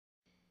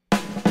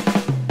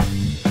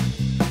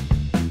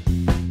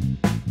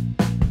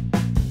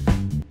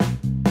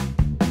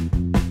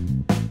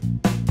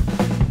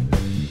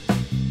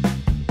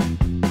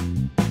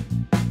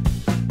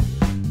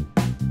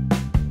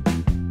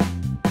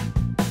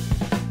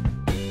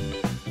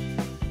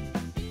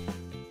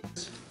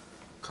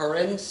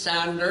Corrine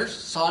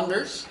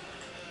Saunders,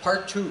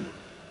 Part 2.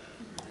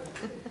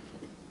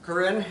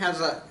 Corrine has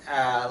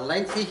a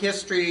lengthy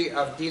history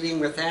of dealing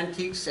with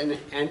antiques and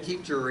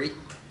antique jewelry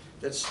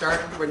that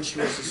started when she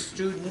was a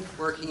student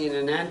working in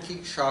an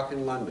antique shop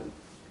in London.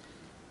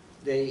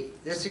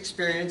 This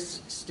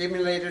experience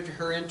stimulated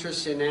her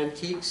interest in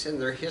antiques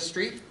and their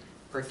history,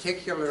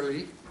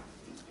 particularly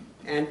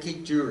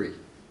antique jewelry.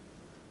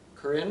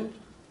 Corrine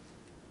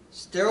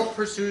still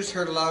pursues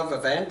her love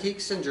of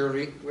antiques and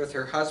jewelry with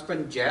her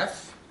husband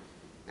Jeff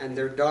and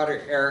their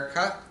daughter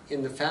Erica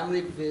in the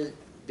family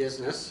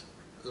business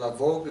La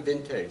Vogue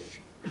Vintage.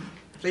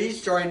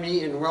 Please join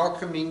me in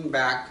welcoming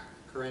back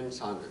Corrine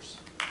Saunders.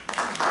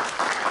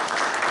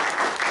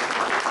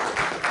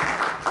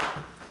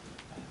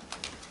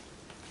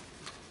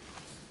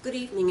 Good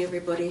evening,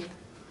 everybody.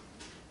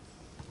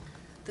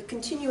 The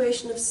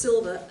continuation of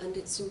silver and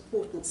its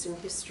importance in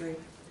history.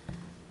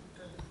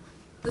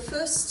 The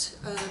first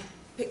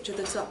picture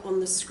that's up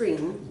on the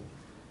screen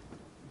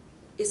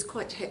is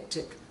quite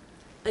hectic,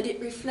 and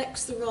it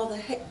reflects the rather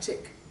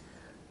hectic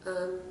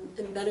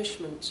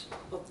embellishment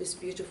of this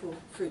beautiful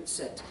fruit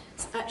set.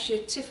 It's actually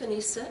a Tiffany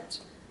set.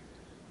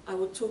 I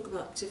will talk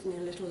about Tiffany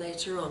a little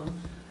later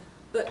on,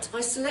 but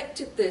I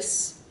selected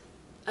this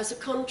as a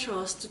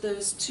contrast to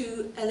those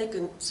two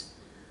elegant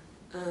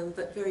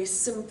but very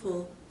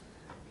simple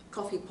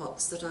coffee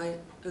pots that I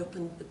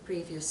opened the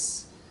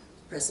previous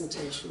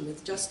presentation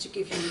with, just to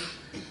give you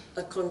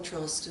a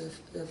contrast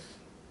of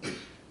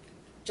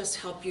just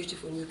how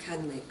beautiful you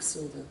can make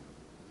silver.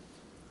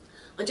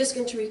 I'm just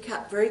going to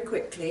recap very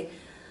quickly.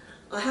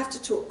 I have to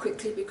talk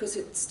quickly because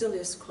it still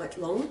is quite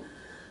long,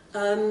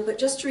 but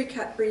just to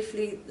recap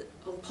briefly,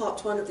 on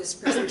part one of this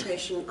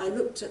presentation, I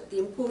looked at the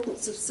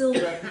importance of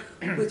silver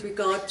with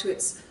regard to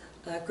its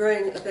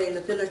growing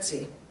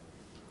availability.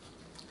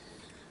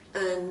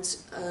 And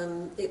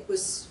it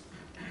was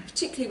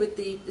particularly with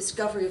the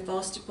discovery of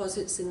vast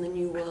deposits in the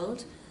New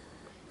World,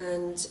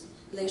 and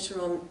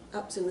later on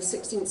up to in the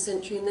 16th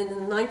century, and then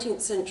in the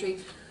 19th century,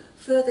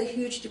 further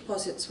huge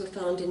deposits were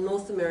found in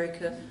North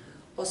America,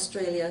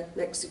 Australia,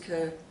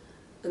 Mexico,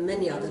 and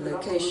many other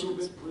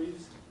locations.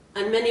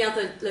 And many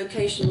other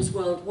locations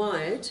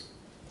worldwide,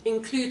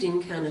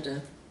 including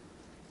Canada.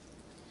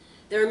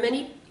 There are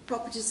many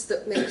properties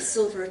that make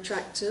silver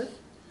attractive.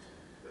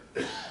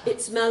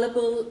 It's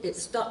malleable,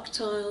 it's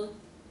ductile.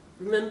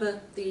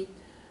 Remember the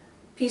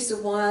piece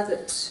of wire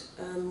that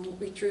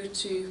we drew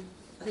to,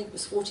 I think it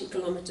was 40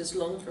 kilometers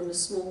long from a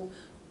small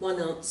 1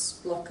 ounce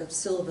block of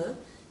silver.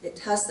 It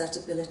has that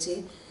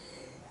ability.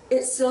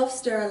 It's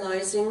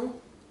self-sterilizing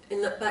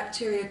in that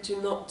bacteria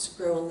do not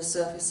grow on the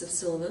surface of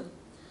silver.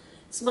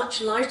 It's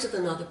much lighter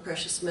than other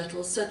precious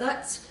metals, so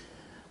that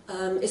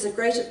is a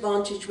great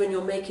advantage when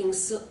you're making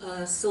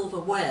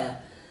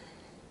silverware.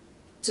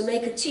 To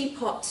make a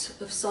teapot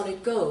of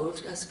solid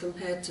gold as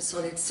compared to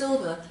solid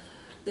silver,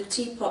 the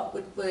teapot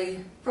would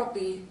weigh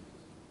probably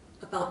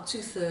about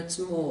 2/3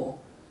 more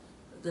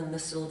than the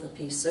silver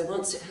piece. So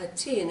once it had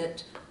tea in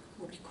it, it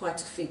would be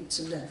quite a feat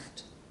to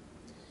lift.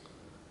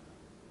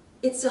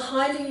 It's a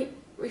highly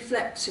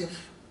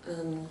reflective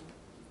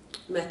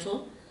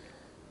metal,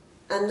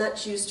 and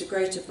that's used to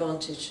great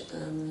advantage,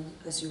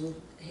 as you will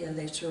hear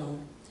later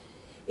on.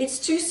 It's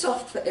too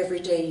soft for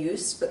everyday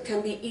use, but can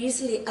be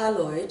easily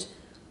alloyed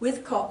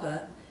with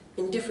copper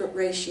in different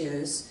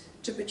ratios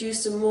to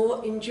produce a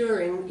more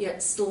enduring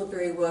yet still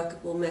very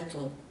workable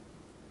metal.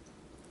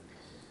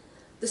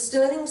 The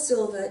sterling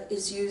silver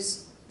is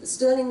used, the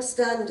sterling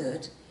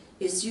standard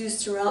is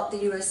used throughout the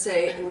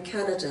USA and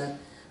Canada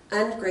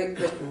and Great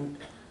Britain,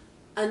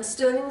 and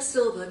sterling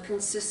silver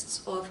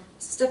consists of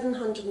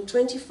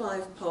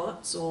 725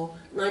 parts, or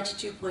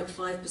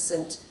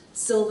 92.5%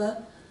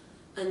 silver,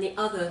 and the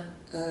other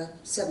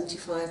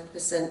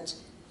 75%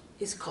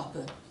 is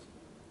copper.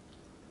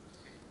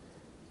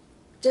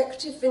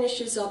 Decorative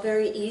finishes are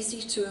very easy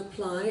to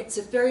apply. It's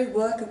a very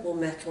workable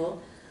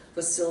metal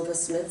for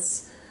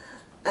silversmiths,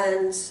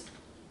 and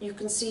you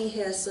can see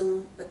here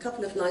a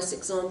couple of nice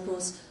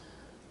examples.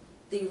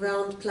 The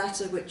round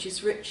platter, which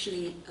is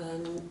richly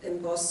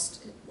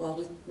embossed, well,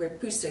 with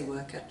repoussé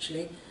work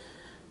actually,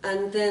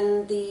 and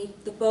then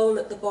the bowl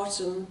at the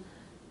bottom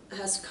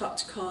has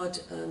cut card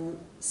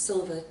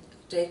silver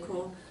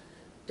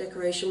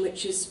decoration,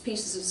 which is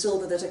pieces of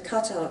silver that are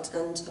cut out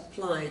and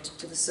applied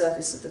to the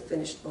surface of the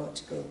finished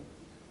article.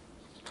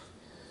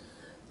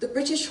 The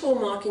British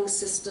hallmarking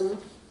system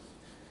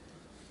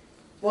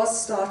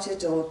was started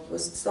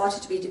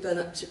to be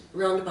developed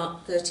around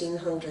about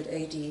 1300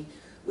 AD,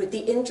 with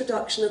the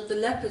introduction of the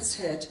leopard's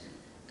head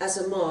as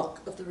a mark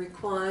of the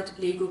required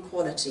legal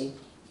quality,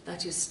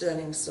 that is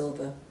sterling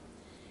silver.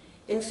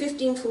 In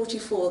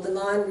 1544, the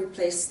lion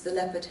replaced the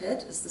leopard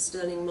head as the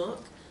sterling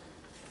mark,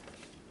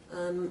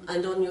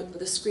 and on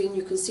the screen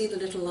you can see the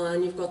little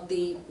lion. You've got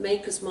the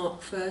maker's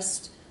mark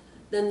first,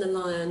 then the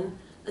lion,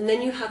 and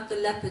then you have the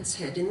leopard's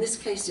head. In this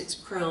case it's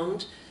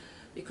crowned,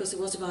 because it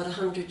was about a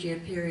 100-year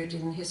period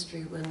in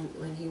history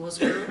when he was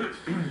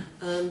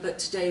crowned, but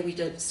today we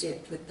don't see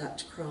it with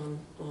that crown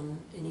on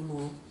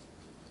anymore.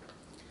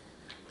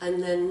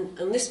 And then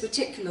on this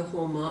particular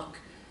hallmark,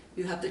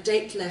 you have the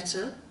date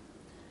letter,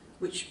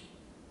 which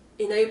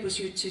enables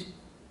you to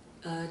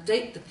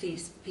date the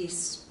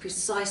piece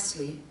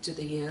precisely to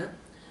the year.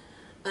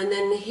 And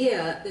then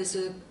here there's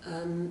a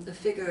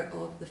figure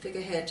of the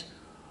figurehead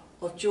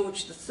of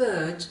George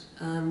III,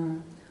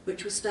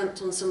 which was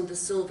stamped on some of the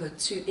silver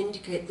to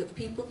indicate that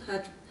people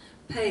had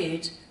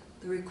paid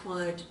the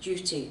required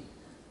duty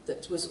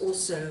that was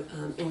also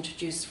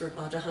introduced for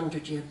about a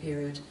 100-year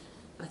period,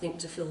 I think,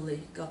 to fill the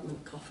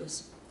government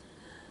coffers.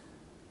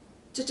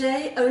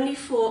 Today, only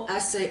 4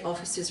 assay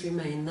offices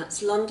remain.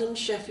 That's London,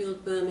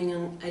 Sheffield,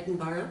 Birmingham,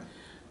 Edinburgh,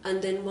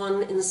 and then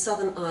one in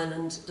Southern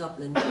Ireland,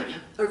 Dublin.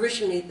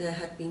 Originally, there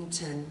had been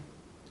 10.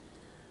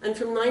 And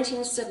from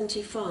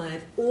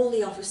 1975, all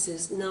the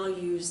offices now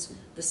use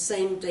the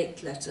same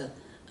date letter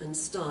and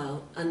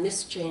style, and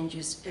this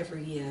changes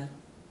every year.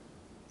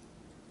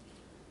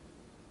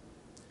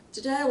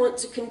 Today I want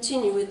to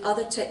continue with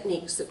other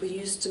techniques that were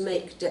used to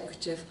make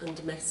decorative and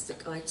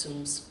domestic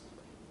items.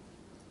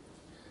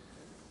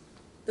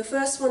 The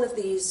first one of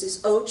these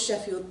is Old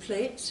Sheffield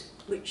plate,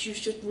 which you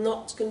should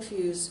not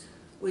confuse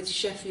with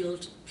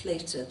Sheffield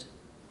plated,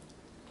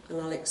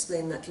 and I'll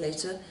explain that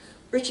later.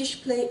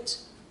 British plate,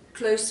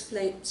 close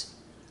plate,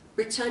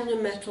 Britannia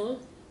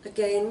metal,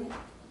 again,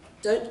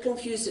 don't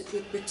confuse it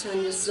with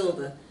Britannia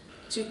silver,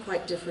 2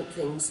 quite different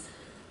things.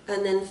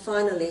 And then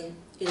finally,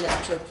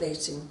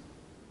 electroplating.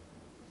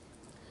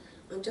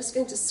 I'm just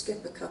going to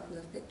skip a couple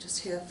of pictures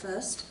here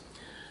first.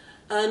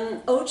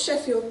 Old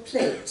Sheffield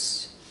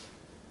plate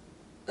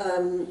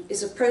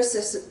is a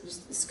process that was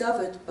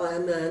discovered by a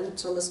man,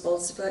 Thomas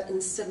Bolsover, in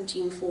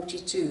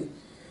 1742.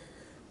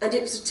 And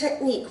it was a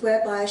technique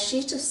whereby a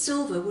sheet of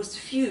silver was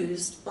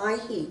fused by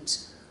heat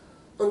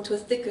onto a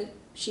thicker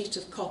sheet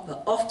of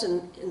copper,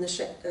 often in the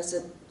shape as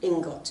an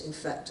ingot, in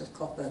fact, of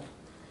copper.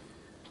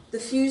 The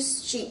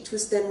fused sheet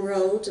was then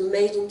rolled and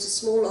made into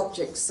small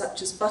objects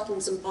such as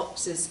buttons and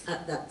boxes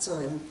at that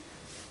time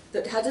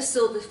that had a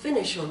silver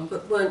finish on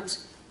but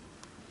weren't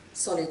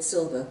solid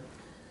silver.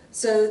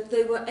 So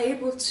they were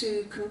able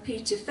to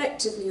compete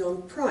effectively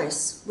on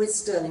price with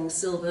sterling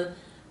silver,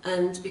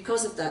 and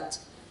because of that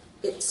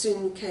it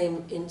soon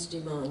came into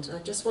demand. I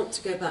just want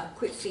to go back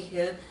quickly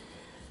here.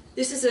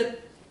 This is an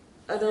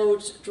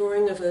old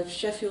drawing of a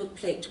Sheffield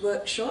plate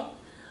workshop.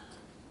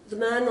 The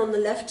man on the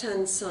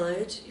left-hand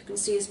side, you can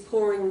see, is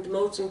pouring the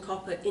molten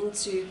copper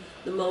into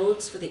the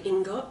moulds for the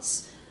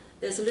ingots.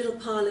 There's a little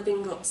pile of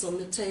ingots on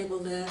the table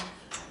there,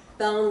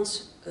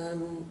 bound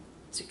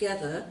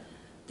together.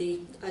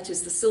 That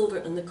is, the silver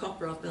and the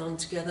copper are bound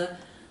together,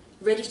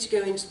 ready to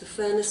go into the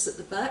furnace at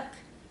the back,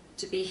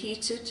 to be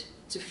heated,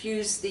 to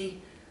fuse the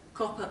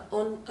copper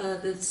on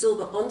the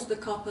silver onto the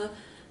copper,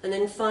 and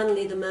then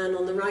finally the man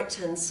on the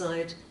right-hand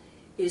side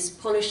is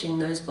polishing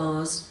those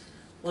bars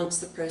once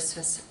the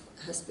process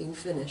has been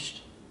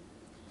finished.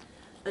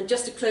 And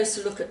just a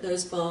closer look at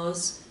those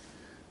bars.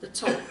 The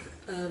top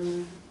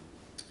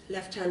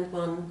left-hand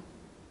one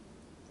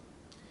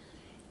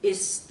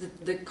is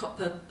the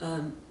copper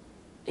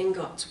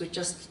ingot with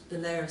just the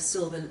layer of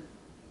silver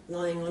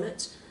lying on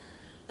it,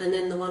 and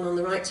then the one on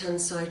the right-hand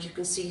side, you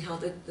can see how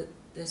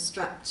they're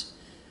strapped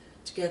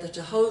together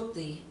to hold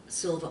the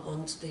silver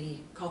onto the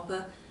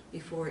copper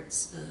before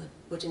it's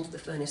put into the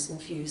furnace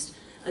and fused.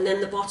 And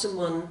then the bottom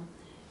one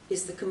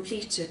is the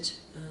completed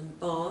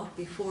bar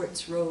before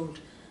it's rolled,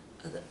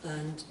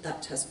 and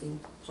that has been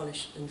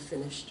polished and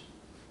finished.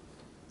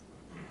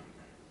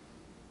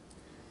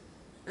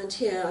 And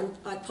here,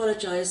 I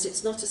apologise,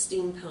 it's not a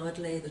steam-powered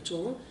lathe at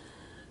all.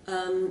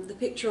 The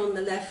picture on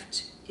the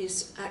left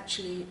is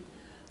actually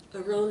a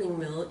rolling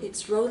mill.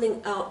 It's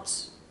rolling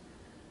out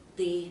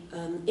the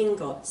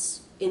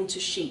ingots into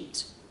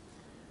sheet,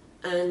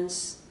 and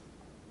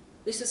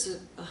this is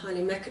a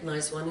highly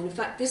mechanised one. In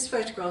fact, this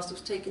photograph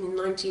was taken in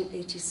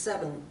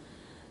 1987,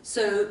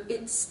 so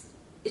it's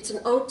an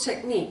old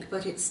technique,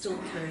 but it's still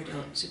carried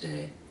out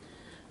today.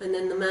 And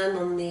then the man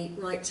on the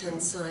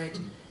right-hand side,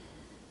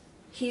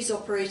 he's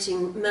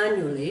operating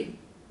manually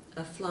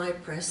a fly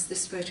press.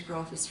 This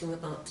photograph is from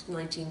about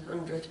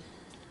 1900,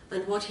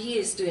 and what he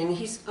is doing,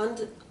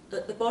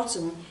 at the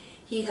bottom,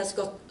 he has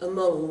got a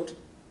mould,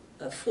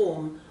 a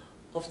form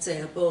of, say,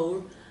 a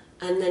bowl,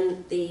 and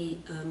then the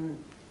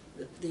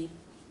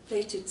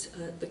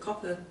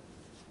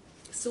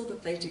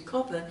silver-plated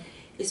copper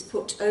is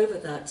put over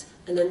that,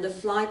 and then the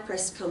fly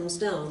press comes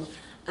down,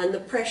 and the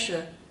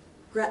pressure,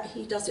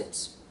 he does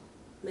it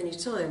many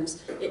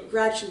times, it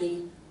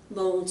gradually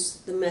moulds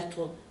the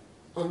metal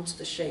onto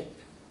the shape.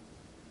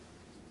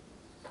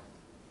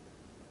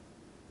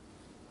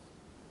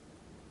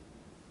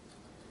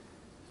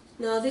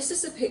 Now this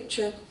is a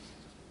picture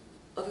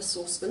of a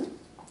saucepan,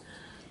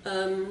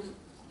 and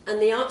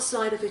the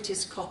outside of it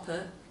is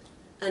copper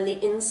and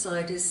the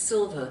inside is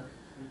silver.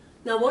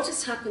 Now what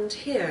has happened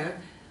here,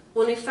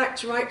 well, in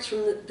fact right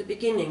from the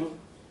beginning,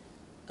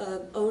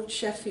 Old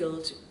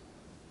Sheffield,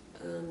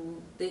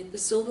 the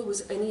silver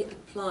was only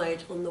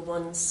applied on the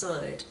one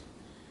side,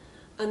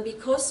 and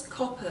because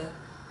copper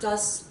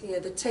does,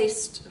 the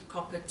taste of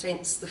copper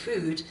taints the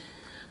food,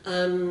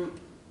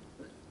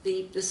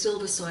 the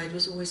silver side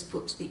was always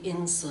put to the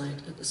inside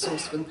of the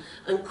saucepan,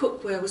 and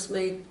cookware was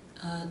made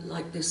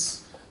like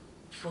this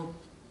for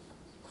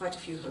quite a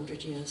few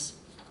hundred years.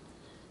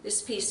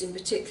 This piece in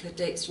particular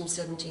dates from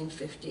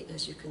 1750,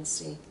 as you can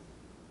see.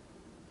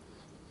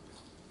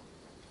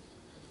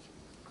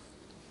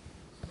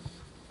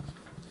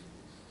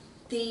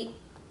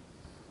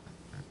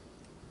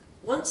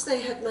 Once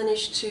they had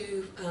managed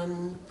to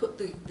put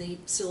the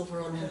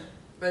silver on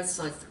both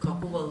sides of the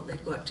copper, well,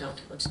 they'd worked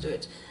out how to do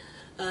it,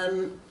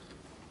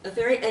 a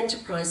very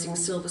enterprising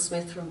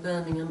silversmith from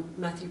Birmingham,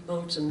 Matthew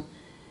Bolton,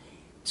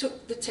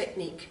 took the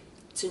technique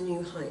to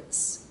new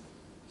heights.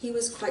 He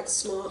was quite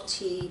smart,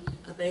 he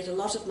made a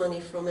lot of money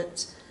from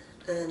it,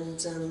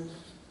 and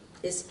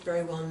is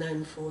very well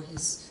known for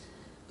his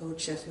old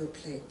Sheffield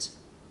plate.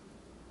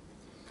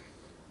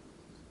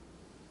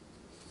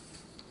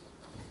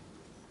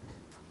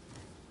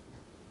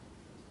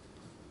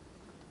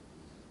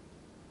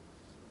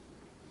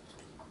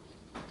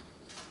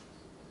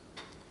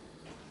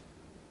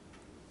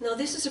 Now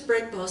this is a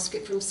bread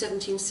basket from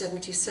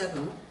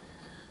 1777,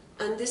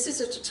 and this is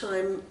at a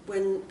time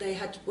when they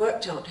had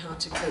worked out how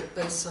to coat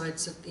both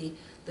sides of the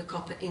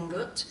copper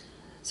ingot,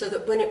 so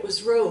that when it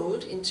was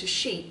rolled into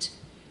sheet,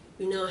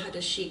 you now had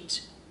a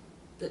sheet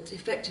that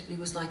effectively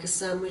was like a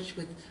sandwich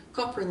with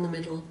copper in the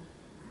middle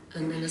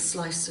and then a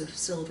slice of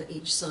silver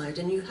each side.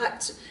 And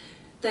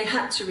they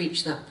had to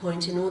reach that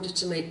point in order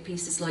to make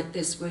pieces like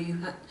this, where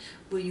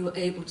you were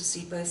able to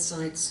see both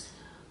sides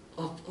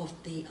of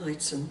the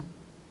item.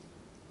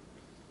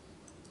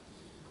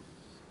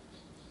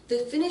 The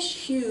finished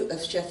hue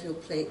of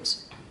Sheffield plate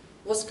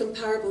was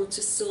comparable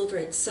to silver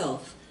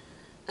itself,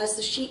 as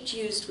the sheet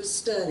used was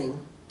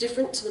sterling,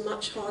 different to the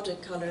much harder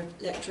colour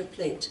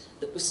electroplate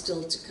that was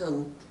still to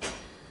come.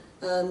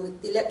 The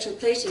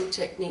electroplating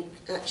technique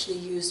actually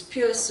used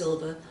pure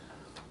silver,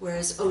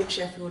 whereas Old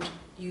Sheffield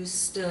used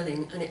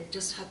sterling, and it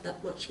just had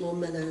that much more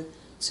mellow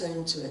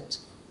tone to it.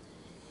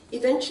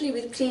 Eventually,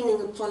 with cleaning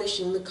and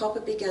polishing, the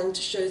copper began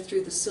to show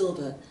through the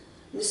silver,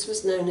 and this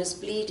was known as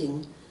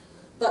bleeding.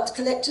 But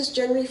collectors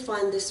generally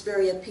find this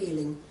very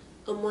appealing,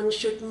 and one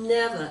should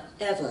never,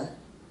 ever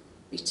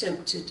be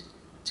tempted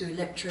to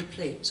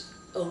electroplate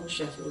Old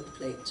Sheffield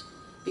plate,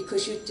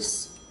 because you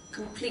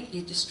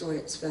completely destroy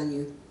its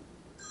value.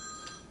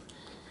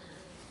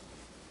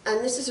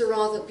 And this is a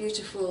rather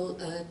beautiful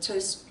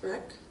toast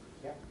rack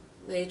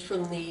made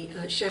from the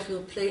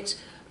Sheffield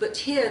plate, but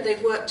here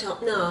they've worked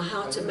out now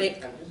how to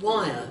make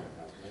wire.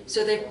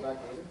 So they've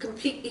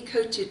completely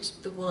coated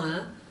the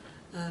wire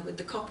with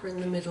the copper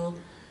in the middle,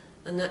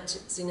 and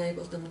that's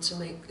enabled them to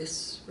make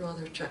this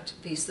rather attractive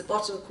piece. The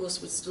bottom, of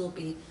course, would still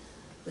be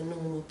the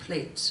normal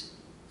plate,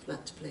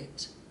 flat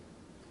plate.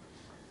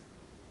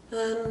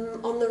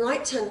 On the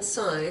right-hand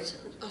side,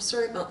 oh,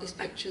 sorry about these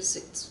pictures,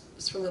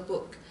 it's from a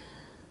book.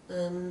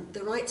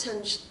 The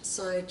right-hand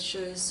side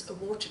shows a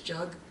water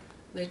jug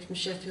made from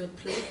Sheffield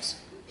plate.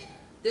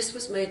 This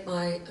was made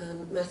by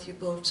Matthew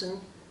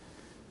Bolton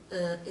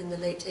in the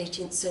late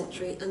 18th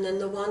century, and then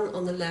the one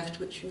on the left,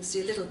 which you can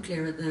see a little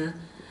clearer there,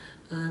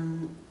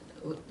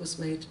 was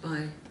made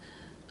by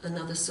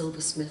another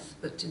silversmith,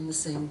 but in the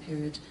same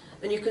period.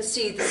 And you can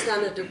see the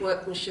standard of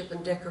workmanship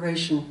and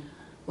decoration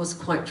was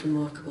quite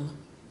remarkable.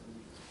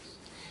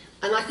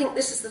 And I think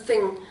this is the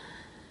thing,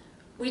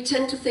 we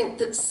tend to think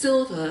that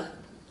silver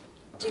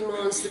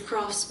demands the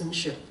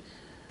craftsmanship,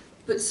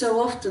 but so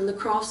often the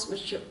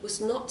craftsmanship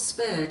was not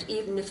spared,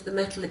 even if the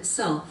metal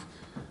itself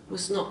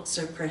was not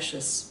so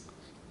precious.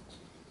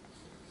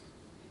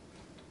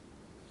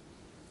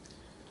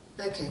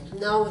 Okay,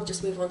 now we'll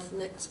just move on to the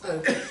next.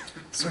 Oh,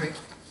 sorry,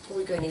 before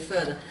we go any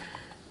further.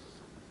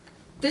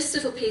 This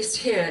little piece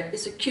here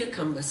is a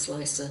cucumber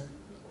slicer.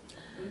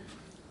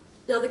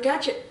 Now the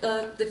gadget,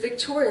 the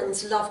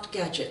Victorians loved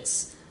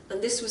gadgets,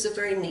 and this was a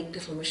very neat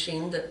little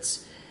machine that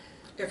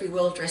every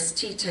well-dressed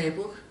tea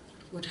table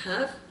would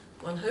have,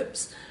 one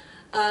hopes.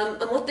 And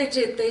what they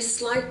did,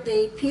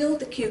 they peeled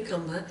the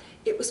cucumber,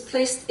 it was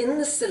placed in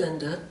the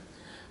cylinder,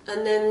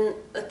 and then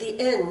at the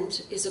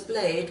end is a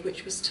blade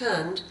which was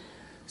turned,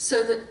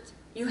 so that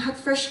you had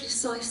freshly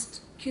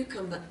sliced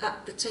cucumber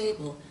at the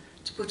table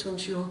to put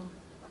onto your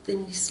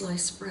thinly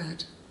sliced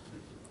bread.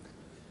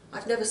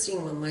 I've never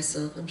seen one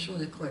myself, I'm sure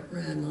they're quite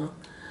rare now.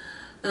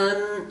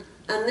 And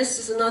this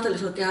is another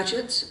little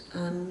gadget,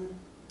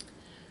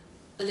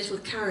 a little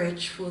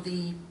carriage for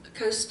the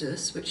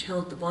coasters which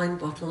held the wine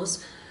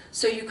bottles.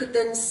 So you could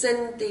then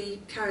send the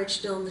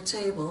carriage down the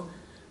table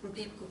and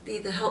people could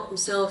either help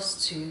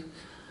themselves to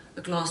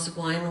a glass of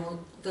wine,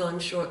 although I'm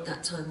sure at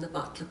that time the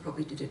butler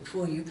probably did it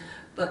for you,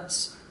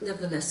 but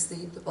nevertheless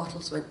the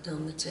bottles went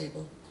down the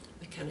table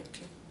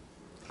mechanically.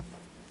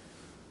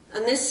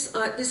 And this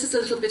is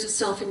a little bit of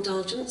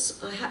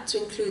self-indulgence. I had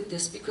to include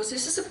this because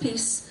this is a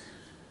piece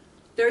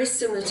very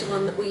similar to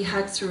one that we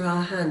had through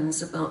our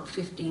hands about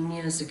 15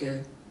 years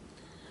ago.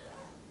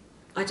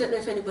 I don't know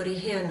if anybody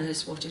here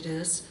knows what it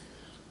is,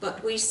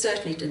 but we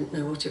certainly didn't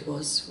know what it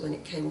was when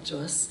it came to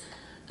us.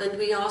 And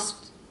we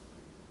asked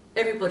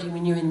everybody we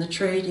knew in the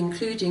trade,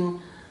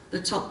 including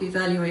the top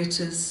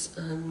evaluators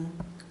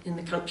in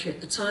the country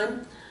at the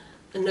time,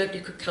 and nobody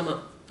could come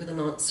up with an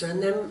answer.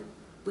 And then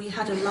we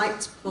had a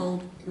light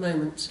bulb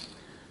moment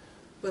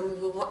when we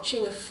were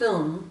watching a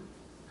film,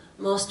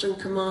 Master and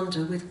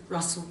Commander, with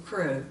Russell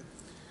Crowe.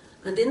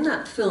 And in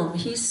that film,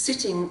 he's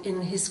sitting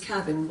in his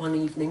cabin one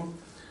evening,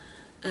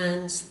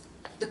 and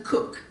the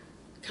cook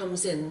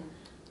comes in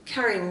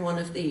carrying one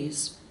of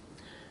these.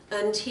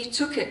 And he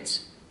took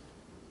it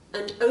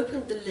and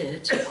opened the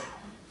lid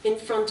in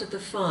front of the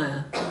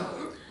fire.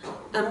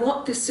 And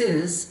what this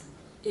is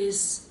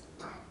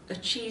a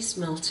cheese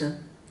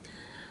melter.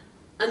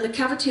 And the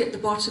cavity at the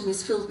bottom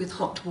is filled with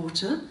hot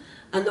water,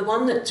 and the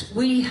one that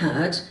we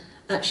had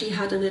actually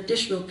had an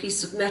additional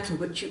piece of metal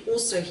which you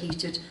also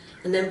heated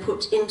and then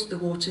put into the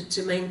water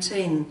to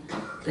maintain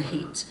the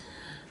heat.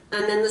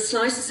 And then the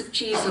slices of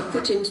cheese are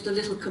put into the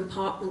little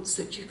compartments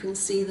that you can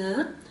see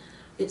there.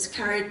 It's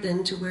carried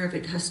then to wherever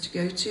it has to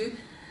go to,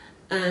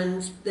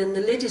 and then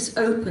the lid is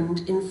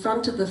opened in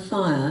front of the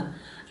fire,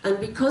 and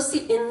because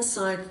the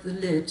inside of the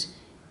lid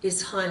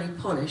is highly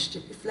polished,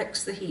 it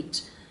reflects the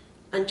heat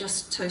and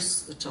just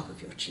toasts the top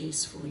of your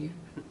cheese for you.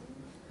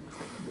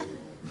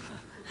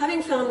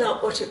 Having found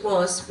out what it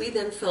was, we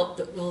then felt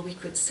that, well, we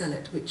could sell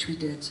it, which we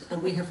did,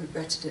 and we have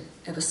regretted it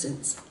ever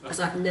since, because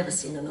I've never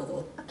seen another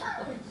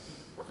one.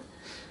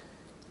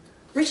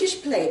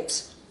 British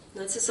plate,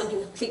 now this is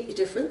something completely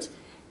different,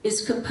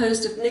 is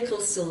composed of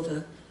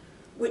nickel-silver,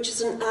 which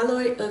is an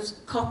alloy of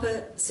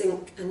copper,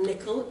 zinc and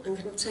nickel and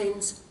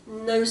contains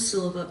no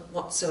silver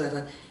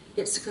whatsoever.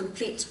 It's a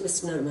complete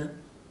misnomer.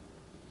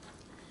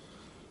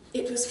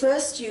 It was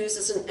first used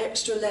as an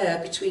extra layer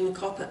between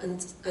copper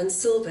and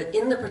silver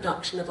in the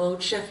production of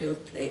old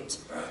Sheffield plate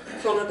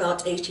from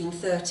about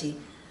 1830.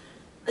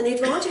 And the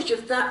advantage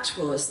of that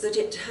was that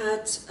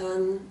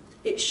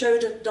it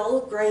showed a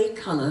dull grey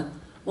colour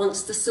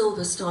once the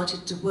silver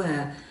started to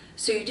wear.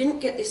 So you didn't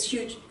get this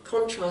huge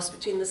contrast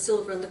between the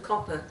silver and the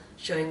copper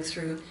showing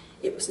through.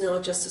 It was now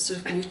just a sort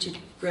of muted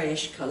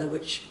greyish colour,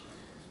 which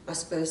I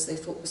suppose they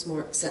thought was more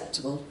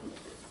acceptable.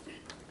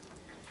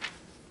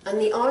 And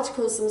the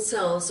articles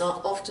themselves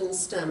are often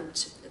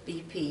stamped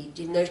BP,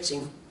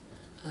 denoting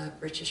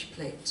British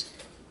plate.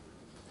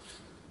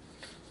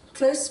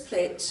 Close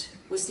plate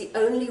was the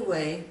only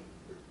way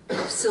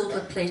of silver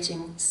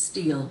plating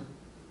steel.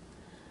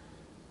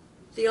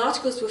 The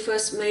articles were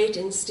first made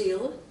in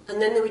steel,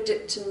 and then they were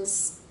dipped in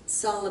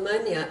sal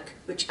ammoniac,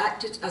 which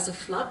acted as a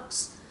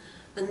flux,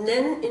 and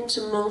then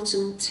into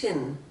molten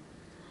tin,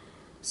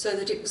 so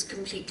that it was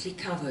completely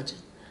covered.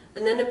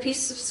 And then a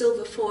piece of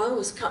silver foil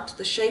was cut to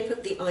the shape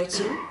of the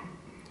item,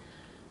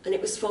 and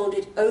it was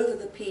folded over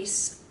the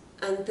piece,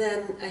 and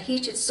then a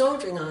heated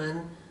soldering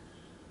iron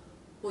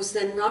was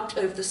then rubbed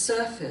over the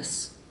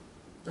surface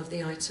of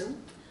the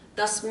item,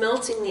 thus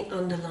melting the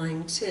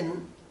underlying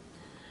tin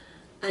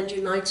and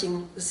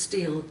uniting the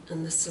steel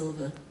and the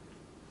silver.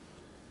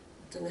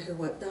 I don't know who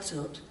worked that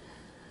out.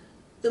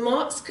 The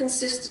marks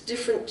consist of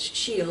different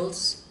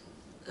shields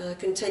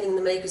containing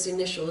the maker's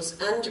initials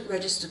and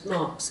registered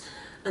marks,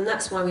 and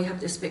that's why we have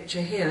this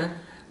picture here.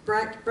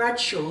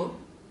 Bradshaw,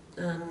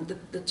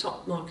 the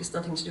top mark has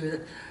nothing to do with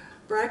it.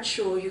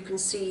 Bradshaw, you can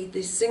see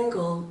the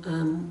single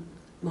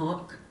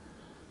mark.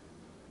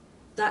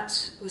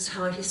 That was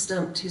how he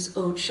stamped his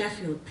old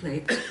Sheffield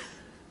plate.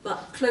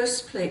 But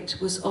close plate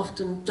was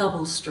often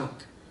double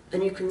struck,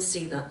 and you can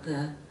see that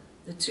there.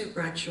 The two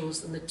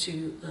Bradshaws and the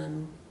two,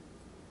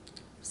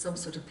 some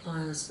sort of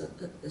pliers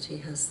that he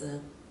has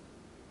there.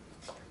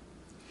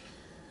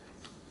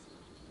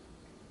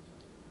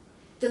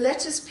 The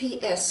letters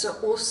PS are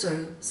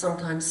also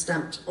sometimes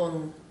stamped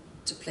on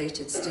to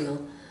plated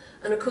steel.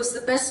 And of course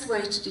the best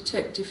way to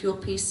detect if your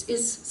piece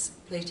is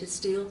plated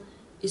steel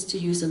is to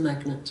use a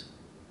magnet.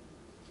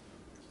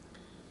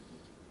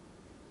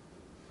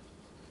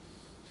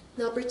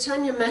 Now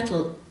Britannia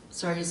metal,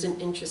 is an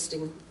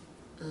interesting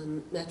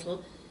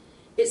metal.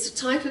 It's a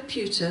type of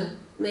pewter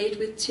made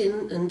with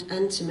tin and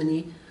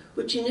antimony,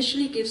 which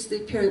initially gives the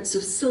appearance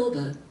of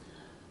silver,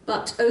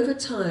 but over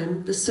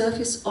time the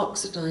surface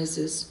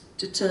oxidizes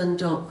to turn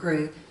dark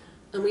grey.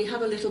 And we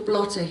have a little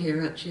blotter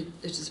here, actually,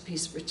 that is a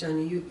piece of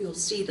Britannia. You'll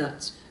see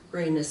that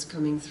greyness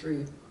coming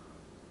through.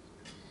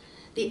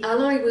 The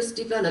alloy was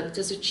developed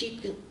as a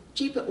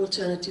cheaper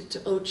alternative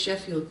to old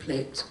Sheffield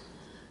plate.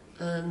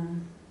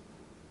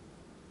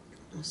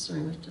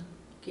 Sorry, I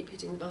keep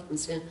hitting the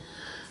buttons here.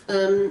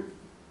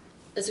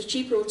 As a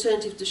cheaper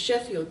alternative to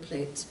Sheffield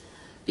plate,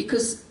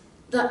 because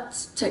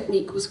that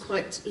technique was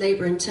quite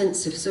labour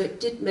intensive, so it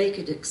did make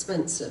it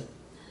expensive.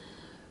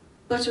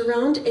 But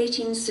around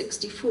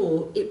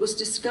 1864, it was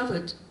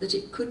discovered that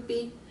it could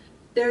be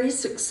very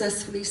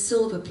successfully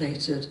silver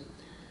plated.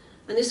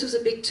 And this was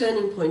a big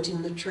turning point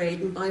in the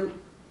trade, and by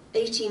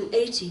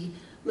 1880,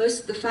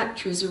 most of the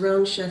factories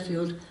around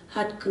Sheffield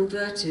had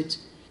converted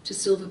to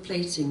silver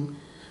plating,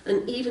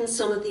 and even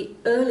some of the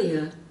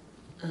earlier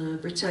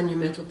Britannia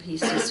metal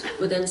pieces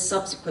were then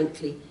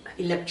subsequently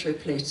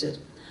electroplated.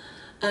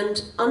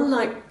 And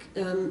unlike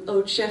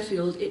old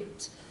Sheffield,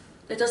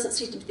 there doesn't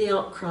seem to be the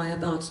outcry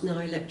about now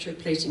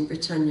electroplating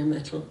Britannia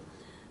metal.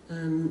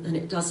 and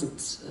it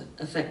doesn't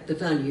affect the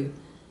value.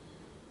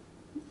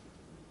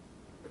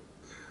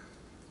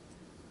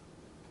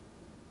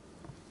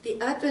 The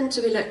advent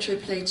of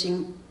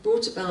electroplating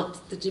brought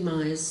about the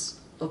demise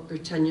of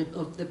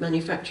the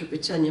manufacture of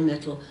Britannia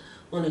metal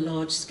on a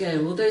large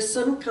scale, although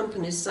some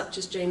companies such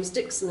as James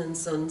Dixon and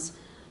Sons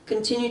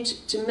continued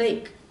to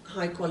make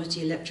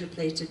high-quality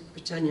electroplated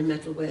Britannia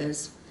metal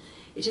wares.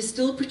 It is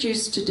still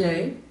produced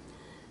today,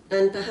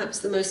 and perhaps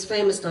the most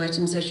famous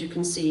items, as you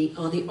can see,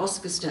 are the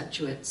Oscar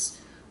statuettes,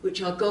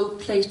 which are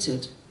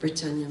gold-plated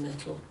Britannia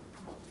metal.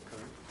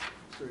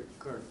 Sorry,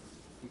 Karen,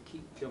 you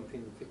keep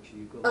jumping the picture.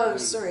 You've got Oh, way,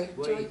 sorry.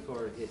 way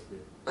far ahead there.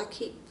 I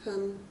keep,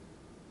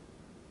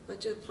 I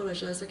do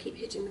apologise, I keep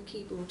hitting the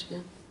keyboard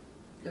here.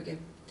 Okay.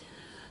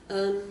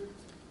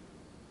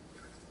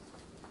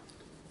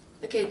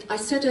 Okay, I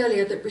said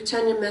earlier that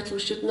Britannia metal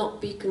should not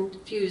be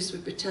confused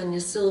with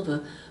Britannia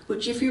silver,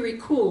 which, if you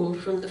recall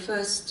from the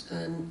first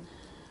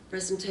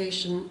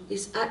presentation,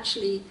 is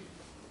actually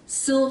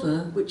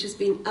silver which has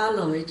been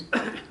alloyed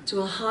to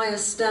a higher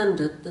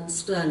standard than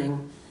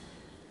sterling.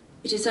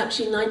 It is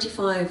actually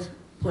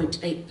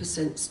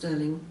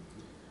 95.8%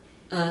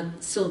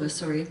 silver,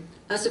 sorry,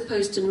 as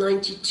opposed to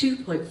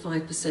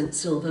 92.5%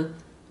 silver,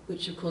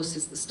 which of course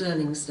is the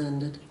sterling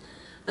standard.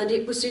 And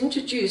it was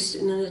introduced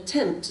in an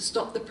attempt to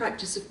stop the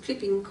practice of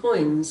clipping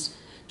coins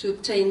to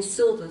obtain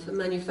silver for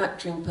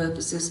manufacturing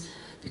purposes,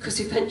 because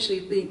eventually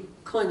the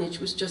coinage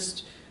was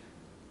just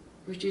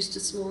reduced to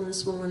smaller and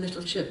smaller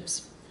little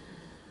chips.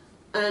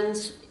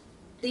 And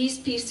these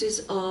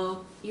pieces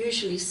are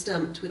usually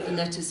stamped with the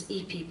letters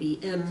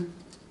EPBM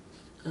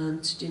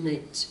to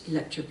denote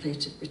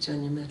electroplated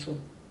Britannia metal.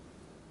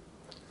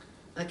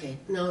 Okay,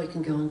 now we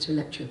can go on to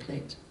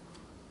electroplate.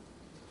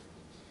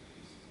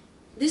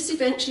 This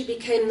eventually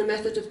became the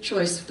method of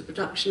choice for the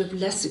production of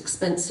less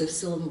expensive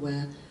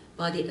silverware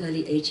by the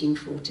early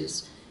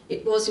 1840s.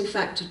 It was, in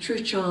fact, a true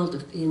child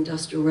of the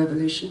Industrial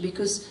Revolution,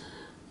 because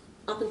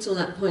up until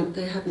that point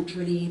they hadn't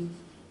really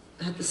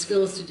had the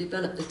skills to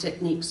develop the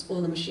techniques or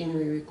the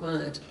machinery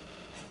required.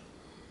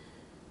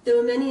 There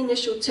were many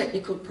initial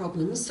technical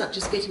problems, such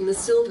as getting the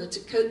silver to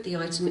coat the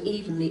item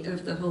evenly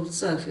over the whole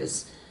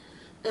surface,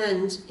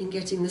 and in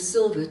getting the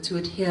silver to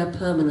adhere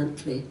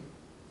permanently.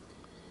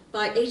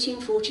 By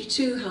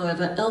 1842,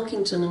 however,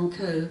 Elkington and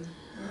Co.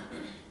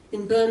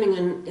 in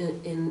Birmingham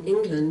in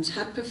England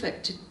had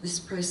perfected this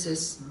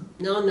process,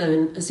 now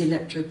known as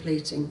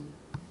electroplating.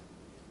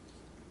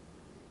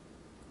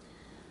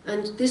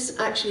 And this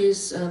actually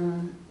is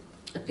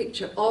a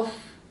picture of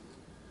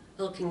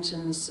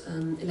Elkington's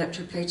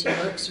electroplating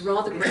works,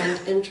 rather grand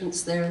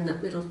entrance there in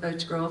that middle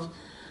photograph,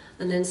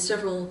 and then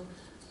several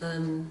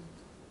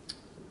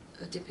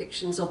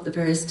depictions of the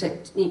various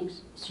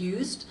techniques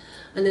used.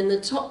 And in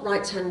the top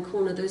right-hand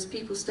corner, those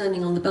people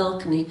standing on the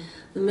balcony,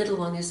 the middle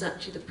one is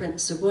actually the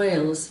Prince of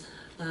Wales.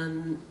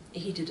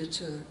 He did a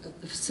tour of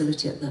the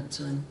facility at that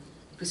time,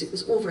 because it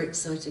was all very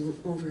exciting and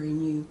all very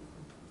new.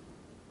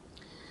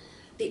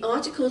 The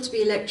article to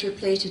be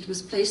electroplated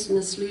was placed in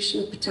a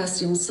solution of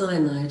potassium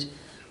cyanide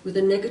with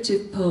a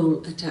negative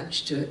pole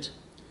attached to it.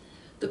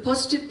 The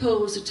positive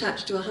pole was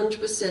attached to a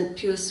 100%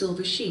 pure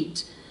silver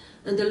sheet,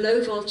 and a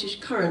low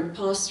voltage current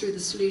passed through the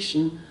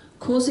solution,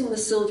 causing the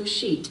silver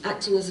sheet,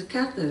 acting as a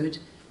cathode,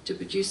 to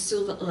produce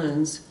silver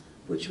ions,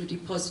 which were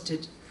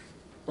deposited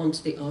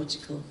onto the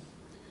article.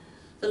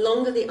 The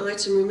longer the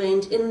item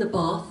remained in the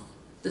bath,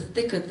 the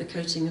thicker the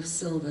coating of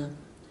silver.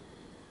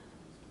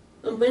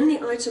 And when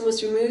the item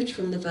was removed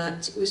from the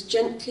vat, it was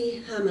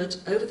gently hammered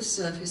over the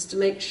surface to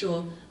make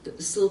sure that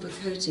the silver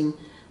coating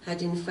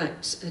had in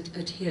fact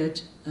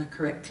adhered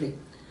correctly.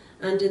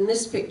 And in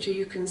this picture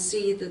you can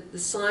see that the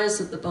size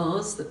of the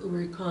bars that were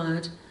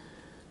required,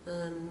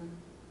 and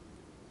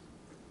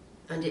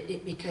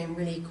it became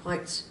really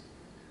quite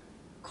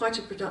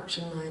a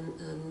production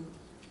line,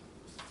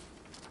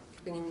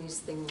 bringing these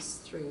things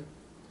through.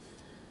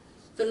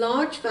 The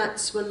large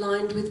vats were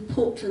lined with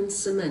Portland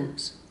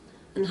cement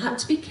and had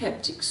to be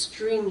kept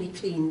extremely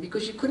clean,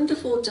 because you couldn't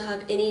afford to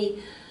have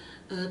any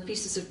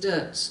pieces of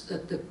dirt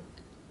that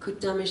could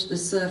damage the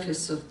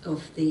surface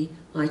of the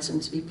item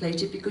to be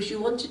plated, because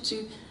you wanted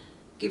to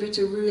give it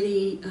a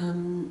really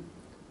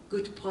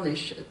good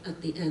polish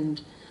at the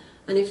end.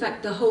 And in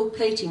fact, the whole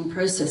plating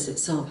process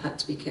itself had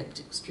to be kept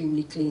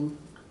extremely clean.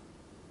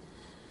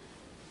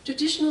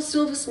 Traditional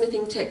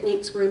silversmithing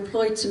techniques were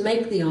employed to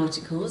make the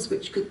articles,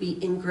 which could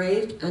be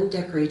engraved and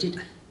decorated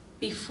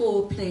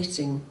before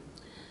plating.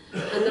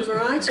 And the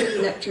variety of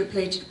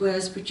electroplated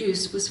wares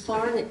produced was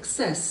far in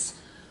excess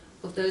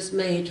of those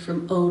made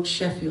from old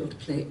Sheffield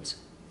plate.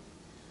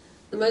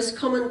 The most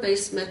common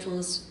base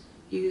metals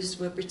used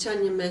were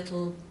Britannia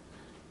metal,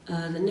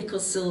 the nickel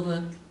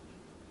silver,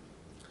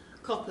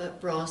 copper,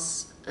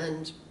 brass,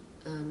 and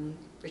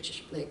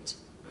British plate.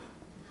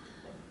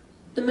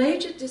 The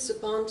major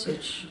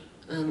disadvantage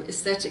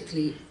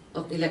aesthetically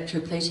of the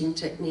electroplating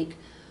technique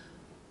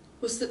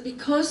was that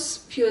because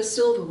pure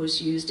silver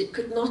was used, it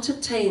could not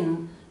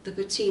attain the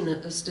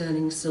patina of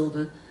sterling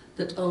silver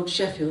that old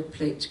Sheffield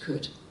plate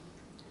could.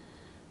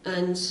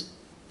 And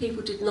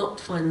people did not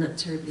find that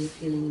terribly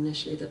appealing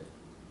initially, that,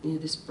 you know,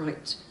 this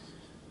bright,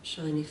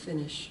 shiny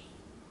finish.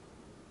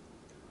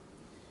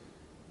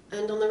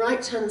 And on the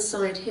right-hand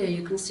side here,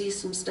 you can see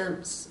some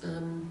stamps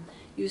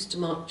used to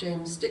mark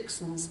James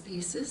Dixon's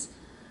pieces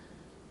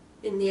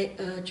in the,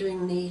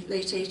 during the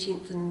late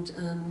 18th and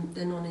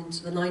then on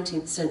into the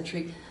 19th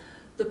century.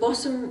 The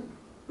bottom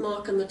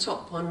mark and the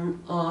top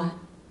one are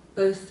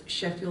both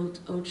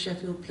old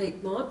Sheffield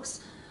plate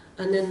marks,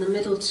 and then the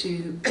middle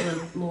two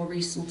are more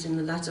recent in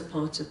the latter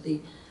part of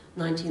the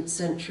 19th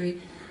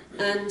century.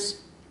 And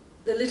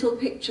the little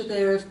picture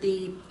there of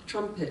the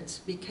trumpet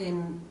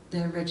became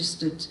their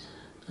registered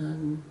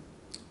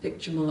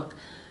picture mark.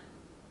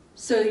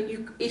 So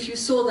if you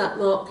saw that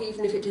mark,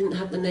 even if it didn't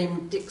have the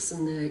name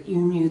Dixon there, you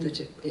knew that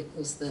it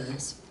was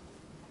theirs.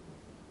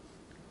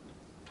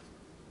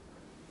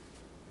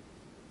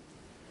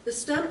 The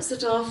stamps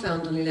that are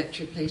found on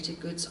electroplated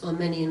goods are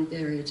many and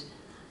varied,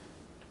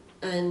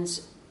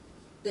 and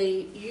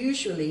they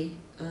usually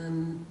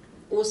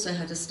also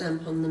had a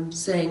stamp on them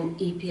saying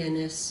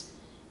EPNS,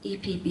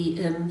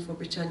 EPBM for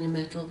Britannia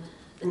Metal,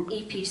 and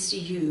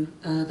EPCU,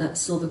 that's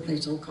silver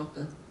plate on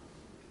copper.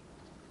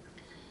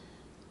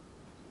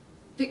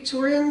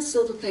 Victorian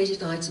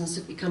silver-plated items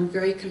have become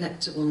very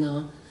collectible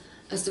now,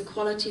 as the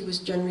quality was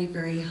generally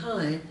very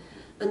high,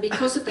 and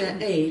because of their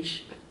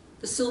age,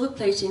 the silver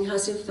plating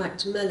has in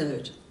fact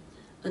mellowed,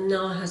 and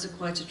now has a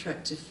quite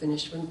attractive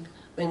finish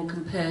when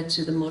compared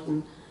to the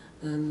modern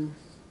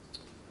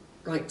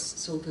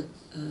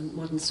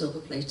modern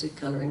silver-plated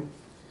colouring.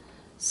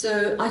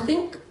 So I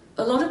think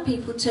a lot of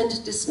people tend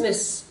to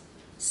dismiss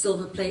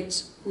silver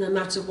plate no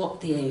matter what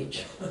the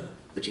age,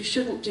 but you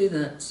shouldn't do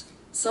that.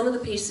 Some of the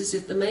pieces,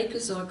 if the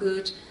makers are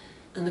good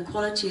and the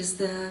quality is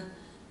there,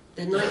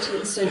 they're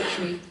 19th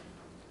century,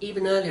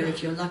 even earlier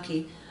if you're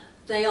lucky,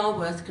 they are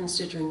worth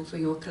considering for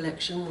your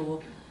collection,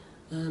 or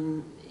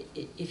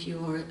if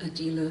you are a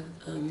dealer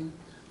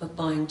of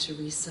buying to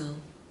resell.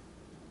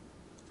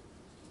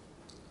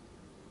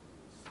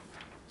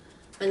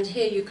 And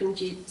here you can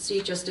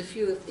see just a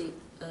few of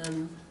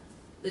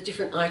the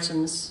different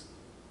items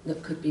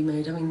that could be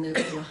made. I mean, there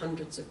were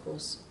hundreds, of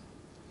course.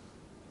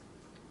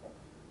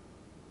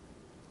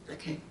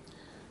 Okay,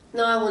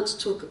 now I want to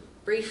talk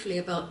briefly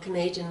about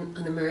Canadian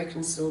and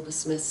American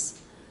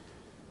silversmiths,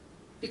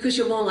 because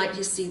you're more likely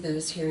to see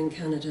those here in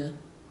Canada.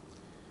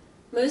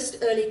 Most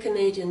early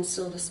Canadian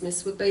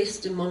silversmiths were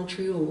based in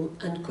Montreal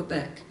and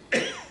Quebec,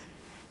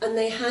 and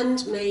they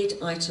handmade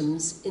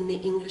items in the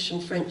English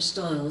and French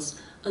styles,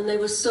 and they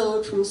were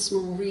sold from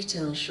small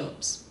retail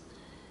shops.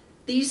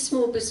 These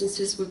small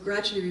businesses were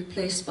gradually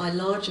replaced by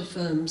larger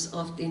firms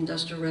after the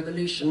Industrial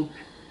Revolution,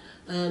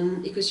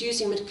 because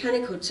using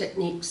mechanical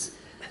techniques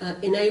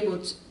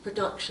enabled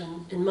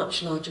production in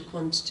much larger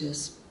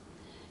quantities.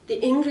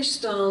 The English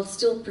style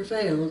still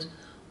prevailed,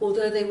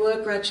 although they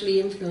were gradually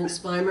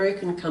influenced by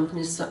American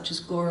companies such as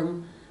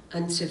Gorham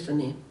and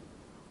Tiffany.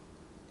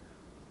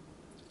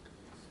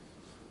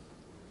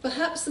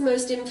 Perhaps the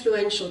most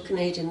influential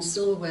Canadian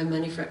silverware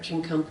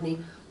manufacturing company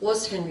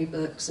was Henry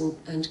Burks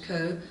and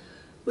Co.,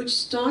 which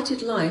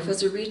started life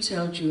as a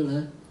retail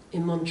jeweller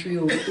in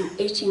Montreal in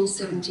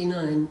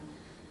 1879.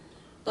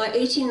 By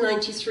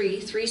 1893,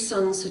 3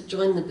 sons had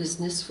joined the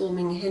business,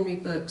 forming Henry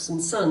Burks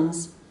and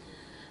Sons,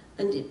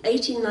 and in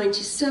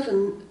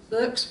 1897,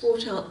 Burks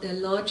bought out their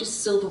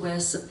largest silverware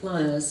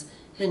suppliers,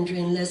 Hendry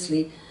and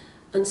Leslie,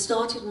 and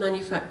started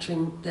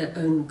manufacturing their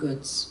own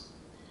goods.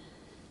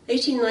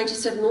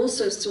 1897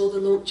 also saw the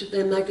launch of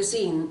their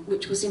magazine,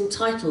 which was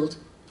entitled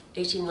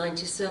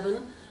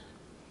 1897,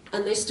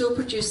 and they still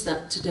produce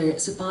that today.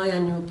 It's a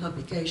biannual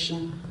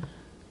publication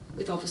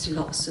with obviously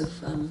lots of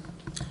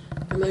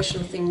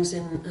promotional things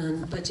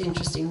in, but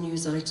interesting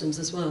news items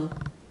as well.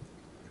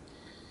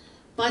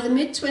 By the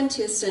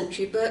mid-20th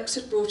century, Burks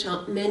had brought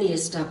out many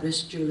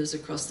established jewellers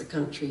across the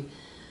country,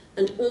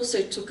 and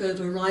also took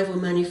over rival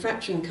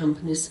manufacturing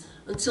companies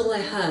until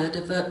they had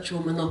a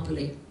virtual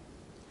monopoly.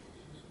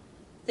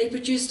 They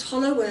produced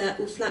hollowware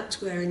and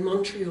flatware in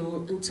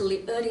Montreal until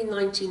the early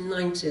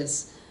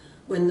 1990s,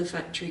 when the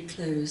factory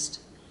closed.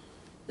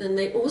 Then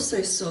they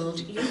also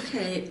sold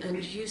UK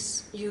and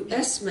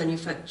US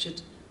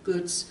manufactured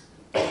goods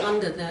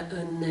under their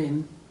own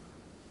name.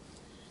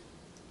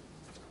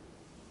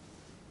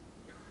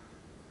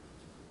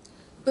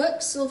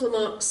 Burke's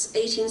Silvermarks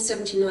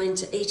 1879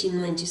 to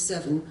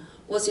 1897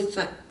 was in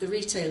fact the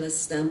retailer's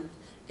stamp,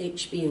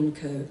 HB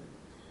 & Co.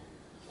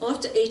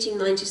 After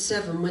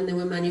 1897, when they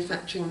were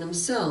manufacturing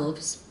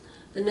themselves,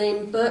 the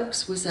name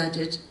Burke's was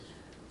added,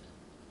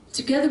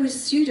 together with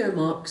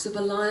pseudo-marks of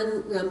a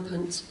lion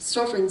rampant,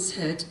 sovereign's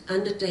head,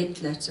 and a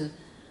date letter.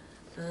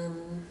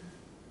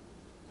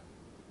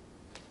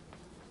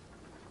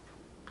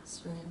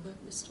 Sorry, have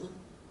I missed one?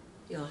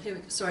 Yeah, here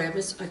we go. Sorry,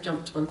 I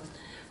jumped one.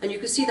 And you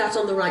can see that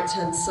on the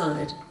right-hand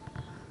side.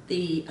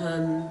 The,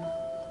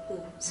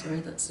 sorry,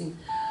 that's the...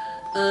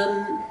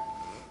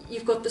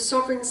 you've got the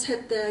sovereign's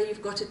head there,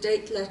 you've got a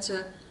date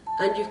letter,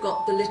 and you've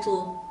got the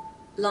little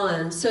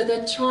lion. So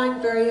they're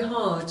trying very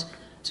hard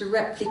to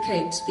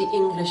replicate the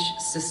English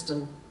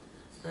system.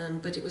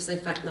 but it was in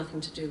fact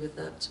nothing to do with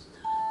that.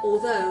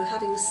 Although,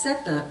 having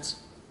said that,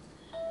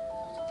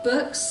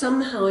 Burke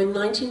somehow in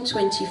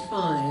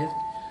 1925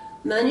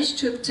 managed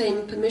to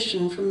obtain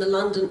permission from the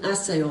London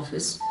Assay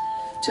Office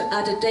to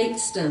add a date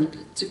stamp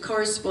to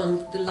correspond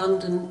with the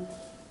London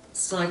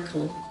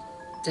cycle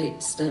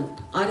date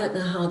stamp. I don't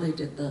know how they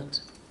did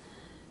that,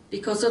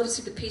 because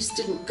obviously the piece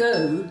didn't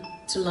go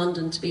to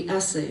London to be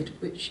assayed,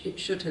 which it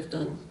should have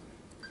done.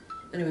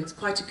 Anyway, it's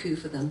quite a coup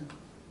for them.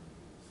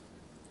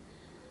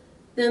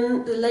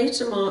 Then the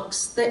later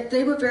marks,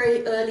 they were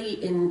very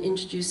early in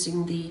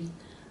introducing the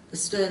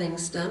sterling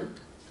stamp,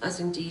 as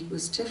indeed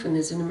was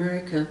Tiffany's in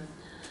America.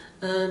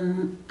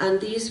 And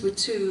these were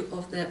two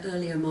of their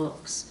earlier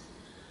marks.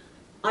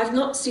 I've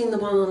not seen the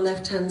one on the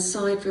left-hand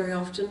side very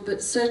often,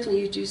 but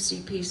certainly you do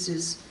see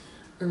pieces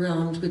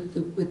around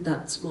with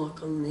that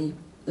mark on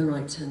the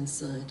right-hand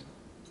side.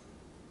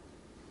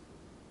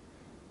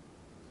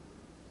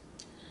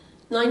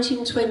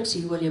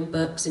 1920, William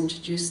Burke's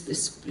introduced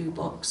this blue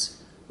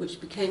box,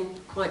 which became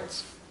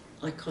quite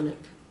iconic.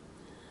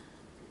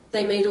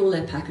 They made all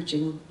their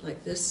packaging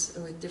like this,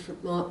 with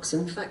different marks.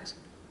 In fact,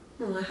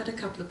 well, I had a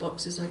couple of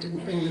boxes, I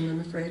didn't bring them, I'm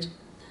afraid.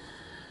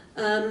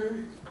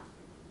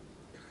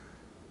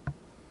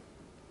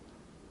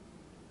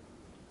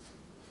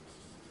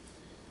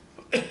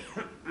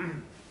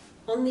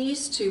 On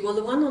these two, well,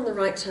 the one on the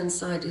right-hand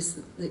side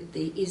is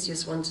the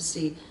easiest one to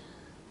see,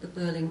 the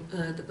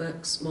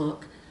Burke's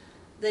mark.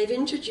 They've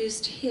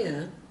introduced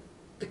here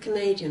the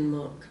Canadian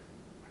mark.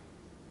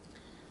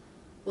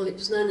 Well, it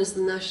was known as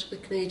the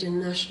Canadian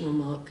National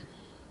Mark,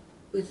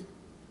 with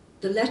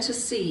the letter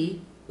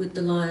C with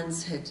the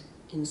lion's head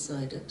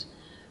inside it.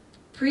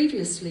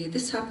 Previously,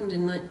 this happened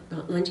in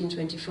about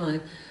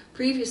 1925,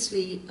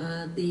 previously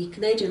the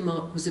Canadian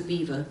mark was a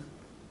beaver.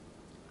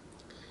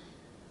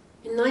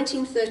 In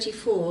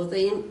 1934,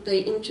 they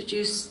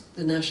introduced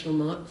the national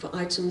mark for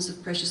items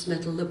of precious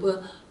metal that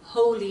were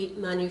wholly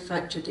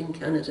manufactured in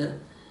Canada.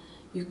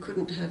 You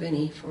couldn't have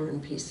any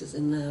foreign pieces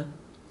in there.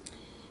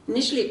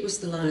 Initially it was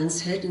the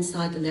lion's head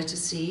inside the letter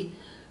C,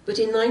 but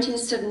in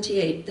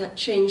 1978 that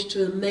changed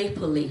to a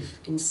maple leaf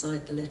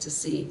inside the letter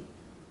C.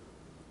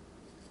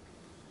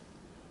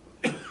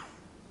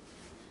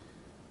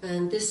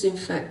 And this in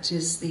fact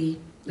is the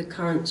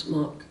current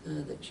mark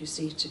that you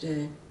see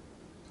today.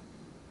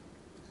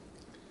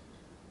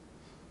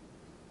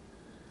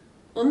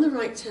 On the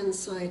right-hand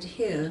side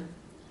here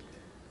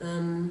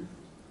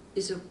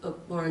is a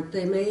warrant.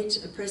 They made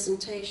a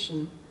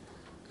presentation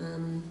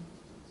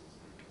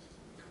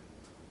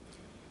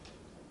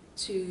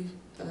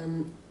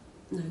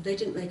no, they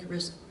didn't make a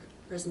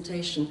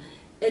presentation.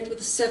 Edward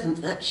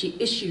VII actually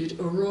issued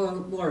a royal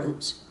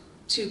warrant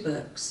to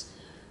Burke's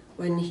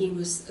when he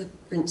was a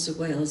Prince of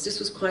Wales. This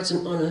was quite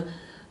an honour.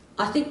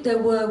 I think there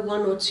were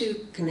one or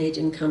two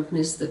Canadian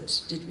companies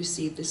that did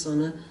receive this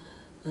honour,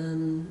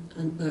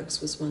 and Burke's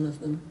was one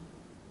of them.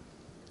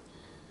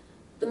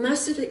 The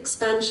massive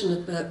expansion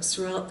of Burke's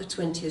throughout the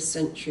 20th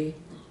century,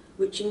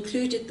 which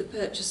included the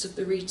purchase of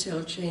the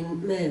retail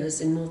chain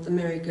Mayors in North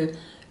America,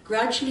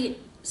 gradually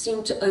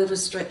seemed to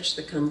overstretch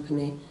the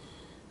company,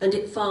 and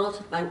it filed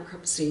for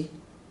bankruptcy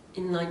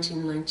in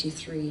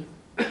 1993.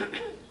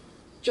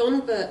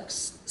 John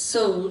Burke's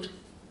sold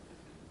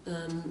to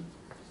an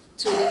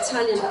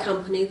Italian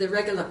company, the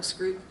Regalux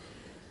Group,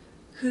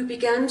 who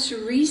began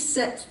to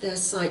reset their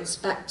sights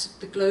back to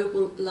the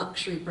global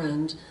luxury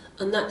brand,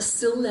 and that's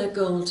still their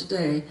goal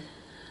today.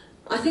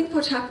 I think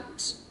what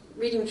happened,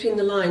 reading between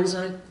the lines,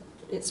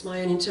 it's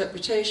my own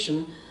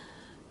interpretation,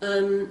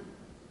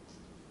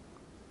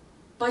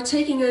 by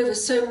taking over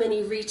so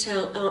many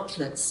retail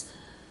outlets,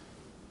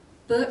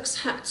 Burke's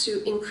had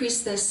to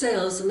increase their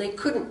sales, and they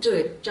couldn't do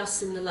it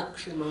just in the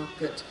luxury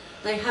market.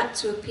 They had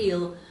to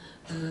appeal,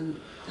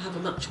 have a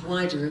much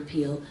wider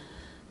appeal,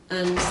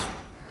 and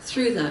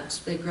through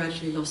that they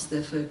gradually lost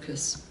their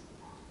focus,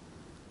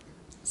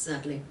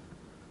 sadly.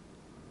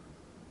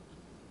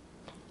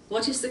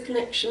 What is the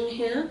connection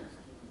here?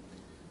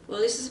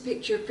 Well, this is a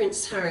picture of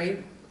Prince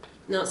Harry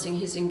announcing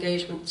his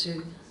engagement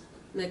to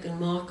Meghan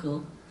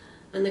Markle.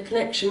 And the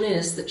connection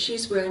is that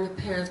she's wearing a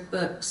pair of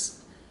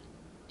Burke's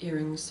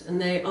earrings,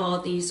 and they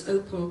are these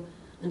opal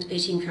and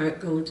 18-karat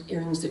gold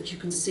earrings that you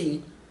can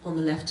see on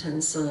the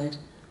left-hand side.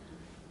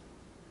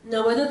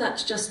 Now, whether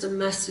that's just a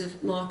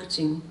massive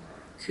marketing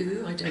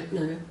coup, I don't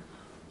know,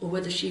 or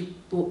whether she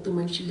bought them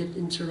when she lived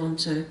in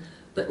Toronto,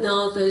 but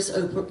now those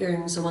opal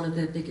earrings are one of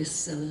their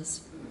biggest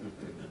sellers.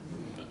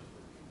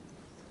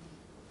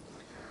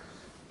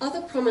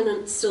 Other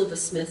prominent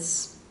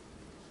silversmiths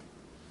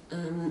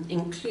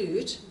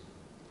include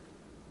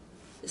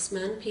this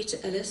man, Peter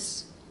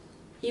Ellis.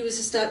 He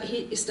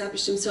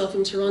established himself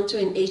in Toronto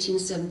in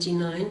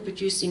 1879,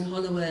 producing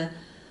hollowware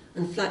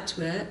and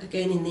flatware,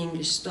 again in the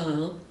English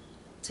style,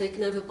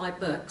 taken over by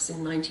Burke's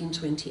in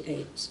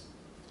 1928.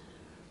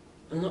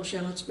 I'm not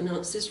sure how to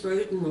pronounce this,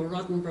 Roden or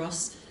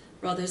Rodenbros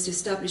brothers,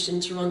 established in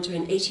Toronto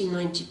in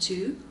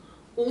 1892,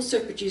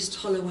 also produced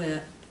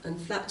hollowware and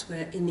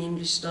flatware in the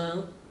English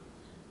style,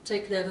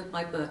 taken over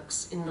by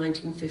Burke's in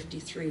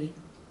 1953.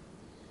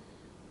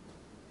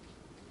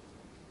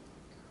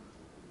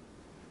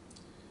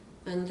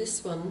 And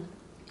this one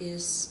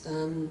is,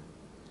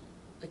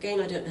 again,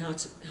 I don't know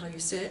how you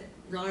say it,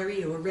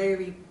 Ryrie or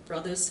Rary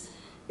Brothers,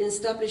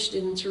 established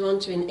in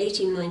Toronto in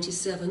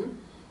 1897.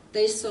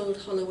 They sold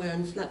hollowware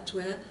and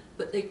flatware,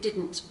 but they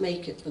didn't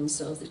make it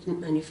themselves, they didn't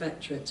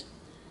manufacture it.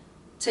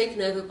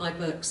 Taken over by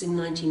Burke's in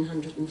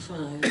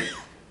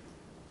 1905.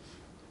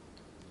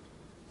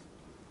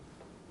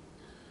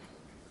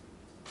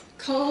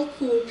 Carl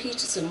Paul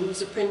Peterson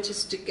was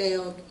apprenticed to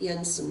Georg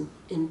Jensen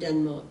in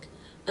Denmark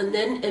and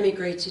then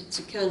emigrated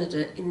to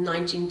Canada in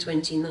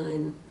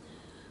 1929,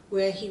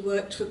 where he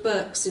worked for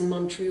Burke's in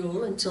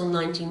Montreal until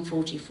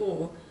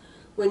 1944,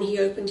 when he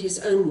opened his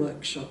own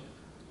workshop.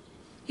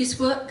 His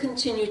work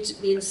continued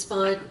to be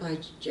inspired by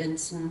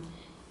Jensen.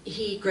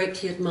 He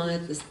greatly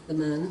admired the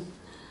man,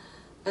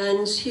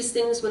 and his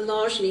things were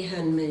largely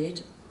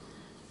handmade,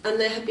 and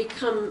they have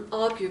become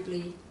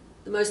arguably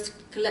the most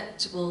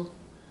collectible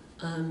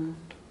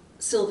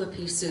silver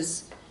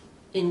pieces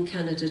in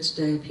Canada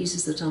today,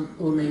 pieces that are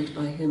all made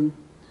by him.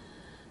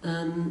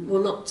 The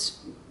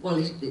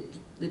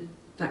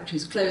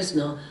factory's closed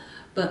now,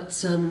 but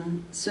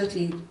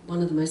certainly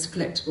one of the most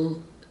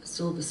collectible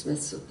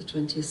silversmiths of the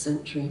 20th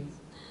century.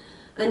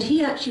 And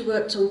he actually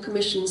worked on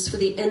commissions for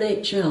the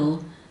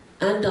NHL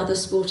and other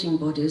sporting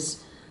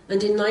bodies,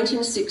 and in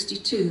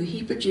 1962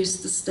 he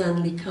produced the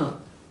Stanley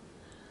Cup.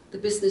 The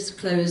business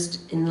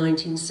closed in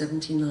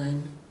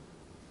 1979.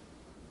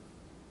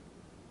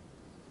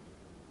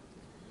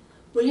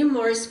 William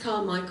Morris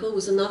Carmichael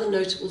was another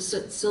notable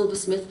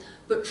silversmith,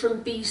 but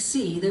from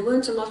BC. There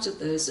weren't a lot of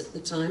those at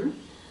the time.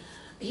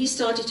 He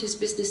started his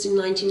business in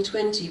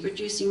 1920,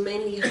 producing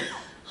mainly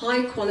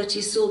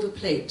high-quality silver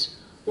plate,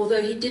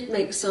 although he did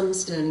make some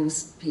sterling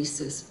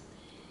pieces.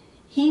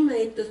 He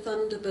made the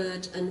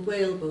Thunderbird and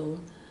Whale Bowl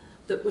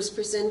that was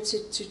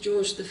presented to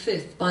George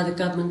V by the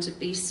government of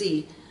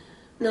BC.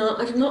 Now,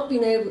 I've not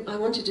been able, I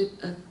wanted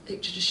a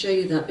picture to show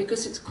you that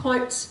because it's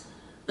quite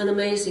an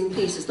amazing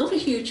piece. It's not a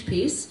huge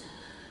piece,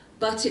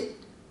 but it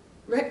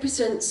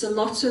represents a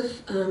lot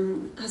of,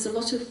 has a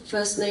lot of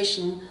First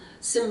Nation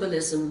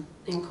symbolism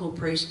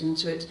incorporated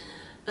into it.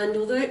 And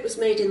although it was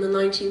made in the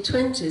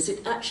 1920s,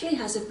 it actually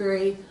has a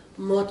very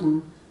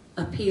modern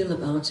appeal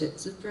about it.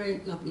 It's a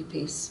very lovely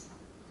piece.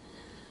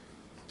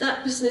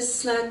 That business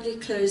sadly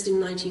closed in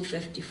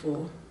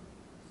 1954.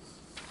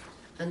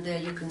 And there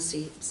you can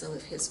see some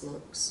of his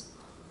marks.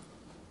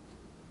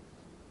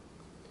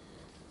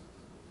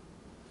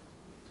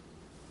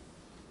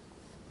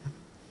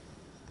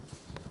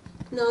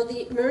 Now,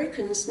 the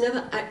Americans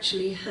never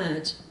actually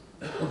had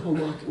a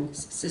hallmarking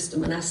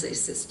system, an assay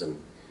system.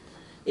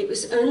 It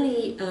was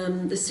only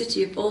the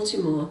city of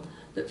Baltimore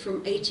that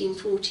from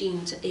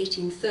 1814 to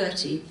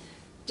 1830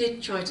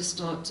 did try to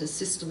start a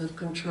system of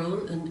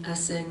control and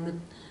assaying the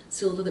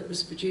silver that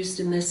was produced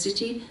in their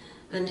city.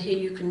 And here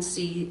you can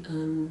see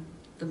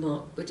the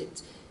mark, but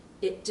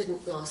it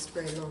didn't last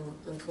very long,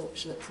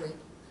 unfortunately.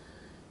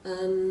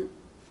 The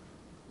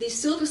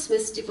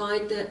silversmiths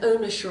divide their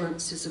own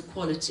assurances of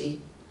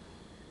quality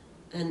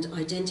and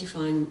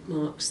identifying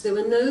marks. There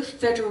were no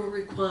federal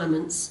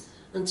requirements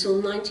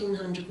until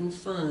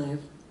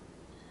 1905.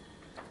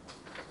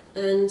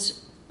 And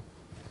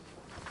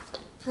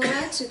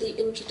prior to the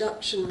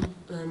introduction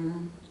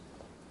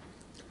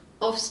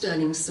of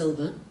sterling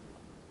silver,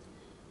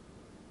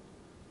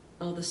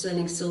 or the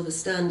sterling silver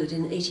standard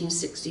in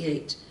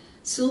 1868,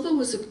 silver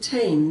was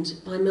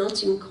obtained by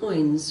melting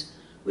coins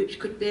which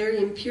could vary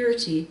in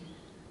purity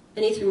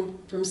anything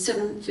from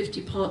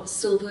 750 parts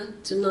silver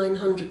to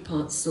 900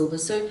 parts silver.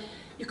 So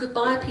you could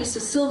buy a piece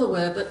of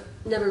silverware but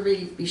never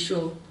really be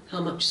sure how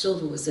much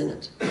silver was in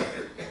it.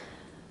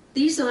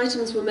 These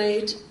items were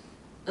made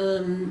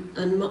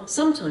and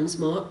sometimes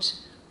marked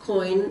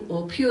coin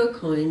or pure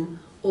coin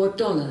or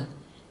dollar,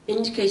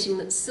 indicating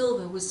that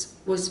silver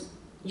was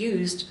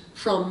used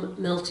from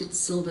melted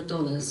silver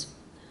dollars.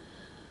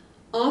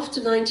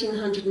 After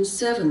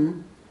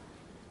 1907,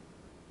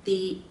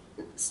 the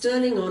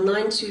sterling or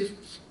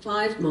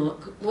 925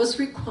 mark was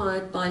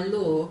required by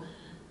law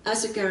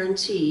as a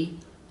guarantee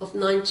of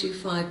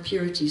 925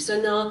 purity.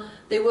 So now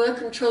they were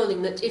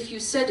controlling that if you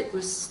said it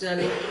was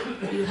sterling,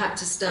 you had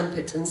to stamp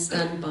it and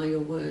stand by your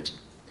word.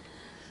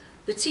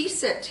 The tea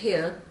set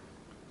here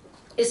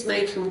is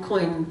made from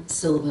coin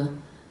silver,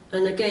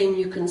 and again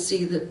you can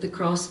see that the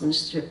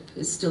craftsmanship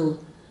is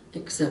still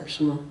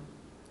exceptional.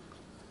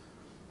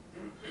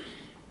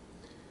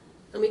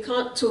 And we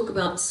can't talk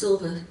about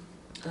silver,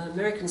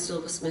 American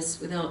silversmiths,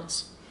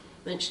 without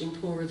mentioning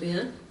Paul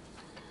Revere.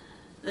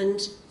 And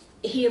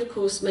he, of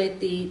course, made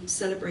the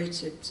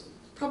celebrated,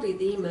 probably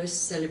the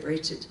most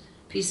celebrated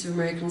piece of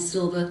American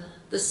silver,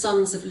 the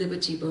Sons of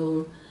Liberty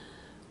Bowl,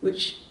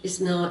 which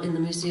is now in the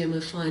Museum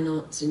of Fine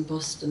Arts in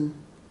Boston.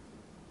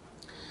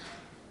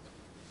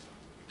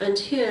 And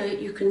here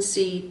you can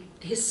see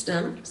his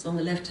stamps on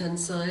the left-hand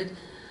side,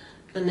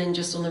 and then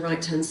just on the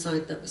right-hand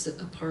side, that was a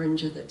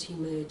porringer that he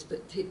made.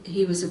 But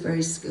he was a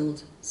very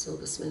skilled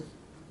silversmith.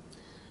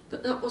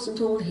 But that wasn't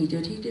all he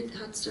did. He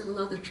had several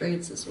other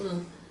trades as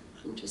well.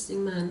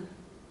 Interesting man.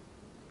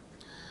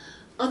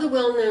 Other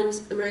well-known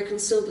American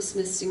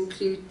silversmiths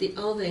include the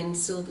Alvain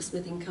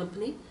Silversmithing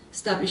Company,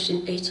 established in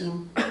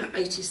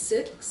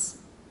 1886,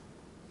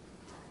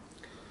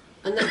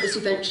 and that was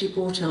eventually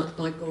bought out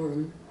by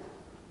Gorham.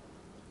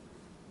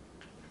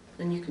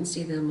 And you can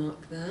see their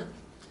mark there.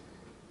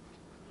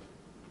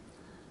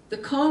 The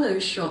Carlo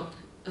shop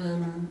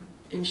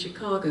in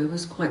Chicago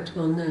was quite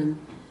well known.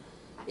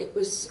 It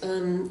was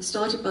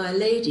started by a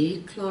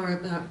lady, Clara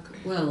Back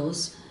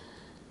Wells,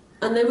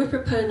 and they were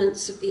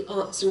proponents of the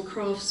arts and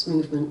crafts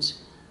movement,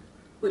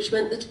 which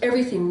meant that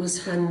everything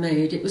was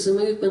handmade. It was a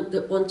movement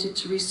that wanted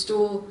to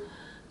restore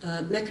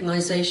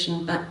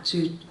mechanization back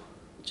to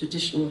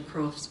traditional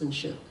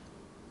craftsmanship.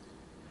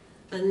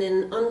 And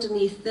then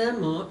underneath their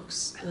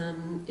marks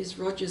is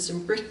Rogers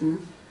and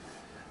Britton,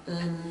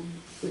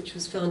 which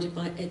was founded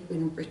by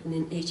Edwin Britton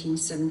in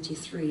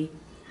 1873.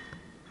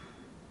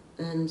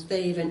 And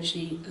they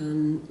eventually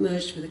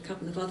merged with a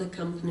couple of other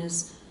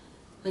companies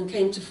and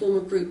came to form a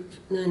group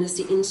known as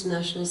the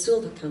International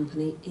Silver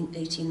Company in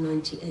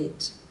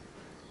 1898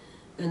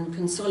 and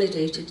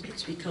consolidated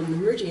to become the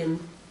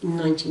Meridian in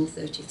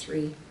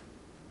 1933.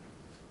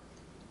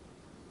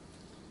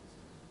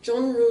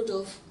 John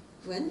Rudolph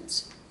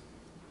Wendt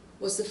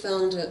was the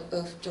founder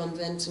of John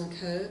Wendt &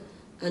 Co.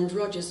 and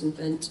Rogers and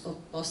Wendt of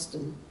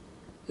Boston,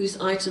 whose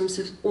items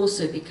have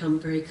also become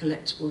very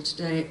collectible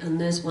today,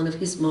 and there's one of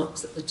his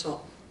marks at the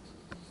top.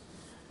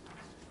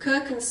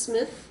 Kirk and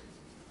Smith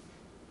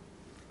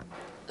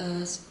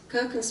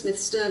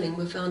Sterling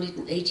were founded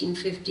in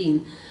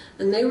 1815,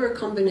 and they were a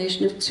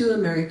combination of two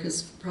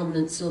America's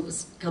prominent silver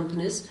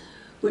companies,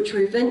 which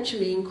were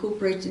eventually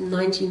incorporated in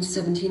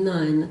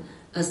 1979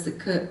 as the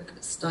Kirk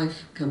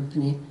Steiff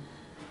Company.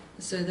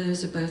 So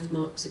those are both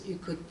marks that you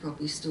could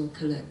probably still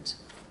collect.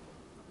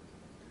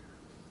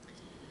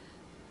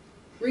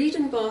 Reed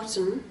and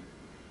Barton,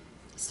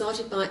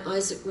 started by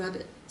Isaac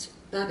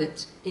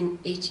Babbitt in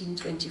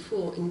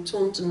 1824 in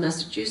Taunton,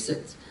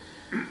 Massachusetts,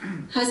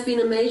 has been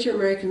a major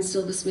American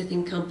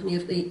silversmithing company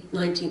of the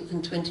 19th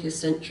and 20th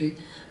century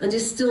and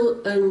is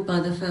still owned by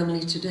the family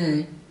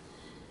today.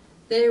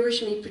 They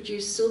originally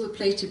produced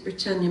silver-plated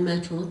Britannia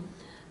metal,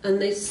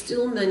 and they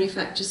still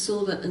manufacture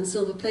silver and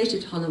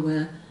silver-plated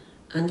hollowware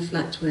and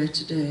flatware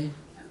today.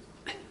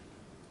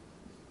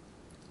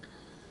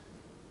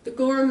 The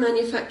Gorham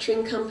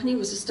Manufacturing Company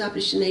was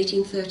established in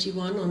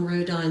 1831 on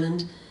Rhode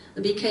Island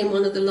and became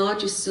one of the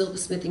largest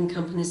silversmithing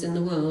companies in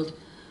the world,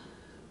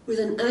 with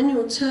an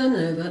annual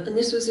turnover, and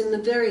this was in the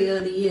very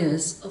early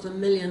years, of $1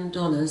 million,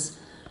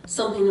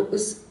 something that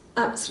was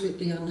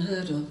absolutely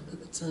unheard of at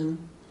the time.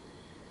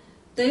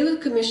 They were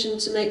commissioned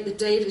to make the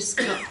Davis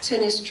Cup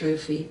tennis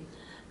trophy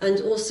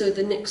and also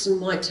the Nixon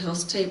White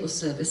House table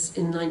service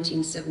in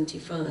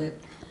 1975.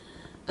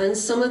 And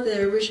some of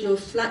their original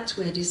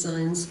flatware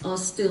designs are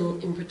still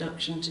in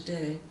production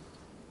today.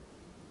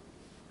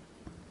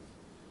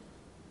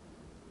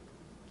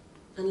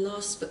 And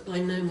last but by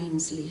no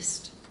means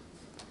least,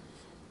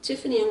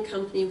 Tiffany &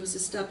 Company was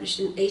established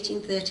in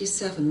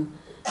 1837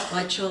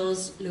 by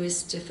Charles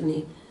Louis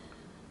Tiffany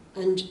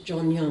and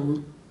John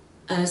Young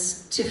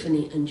as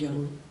Tiffany &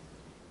 Young.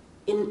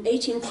 In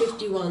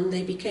 1851,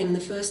 they became the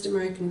first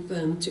American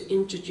firm to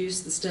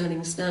introduce the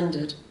sterling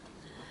standard,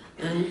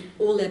 and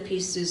all their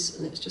pieces,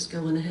 let's just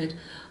go on ahead,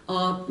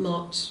 are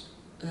marked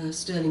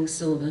sterling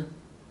silver,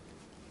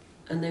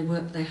 and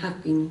they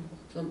have been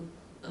for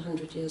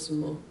 100 years or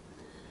more.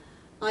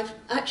 I've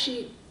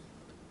actually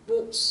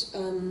bought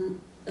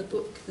a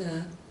book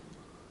there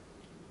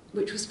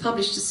which was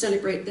published to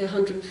celebrate their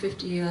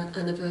 150-year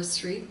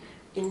anniversary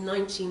in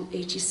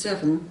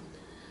 1987,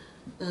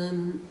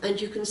 and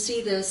you can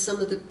see there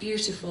some of the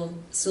beautiful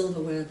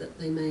silverware that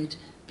they made,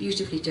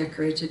 beautifully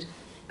decorated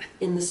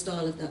in the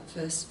style of that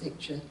first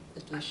picture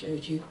that I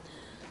showed you.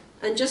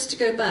 And just to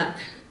go back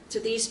to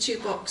these two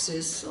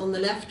boxes, on the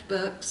left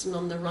Burke's and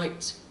on the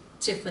right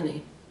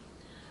Tiffany.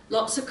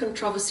 Lots of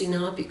controversy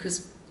now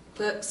because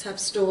Burke's have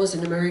stores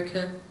in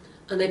America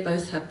and they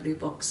both have blue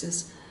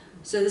boxes.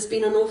 So there's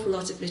been an awful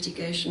lot of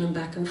litigation and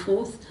back and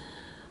forth.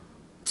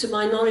 To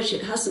my knowledge,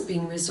 it hasn't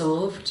been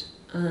resolved,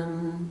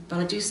 but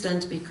I do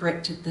stand to be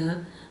corrected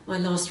there. My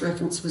last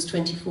reference was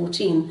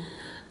 2014.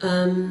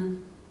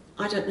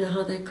 I don't know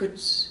how they could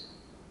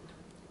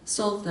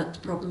solve that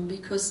problem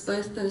because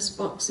both those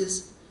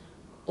boxes,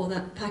 or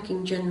that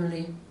packing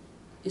generally,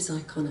 is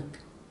iconic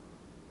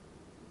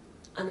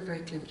and a very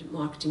clever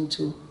marketing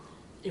tool.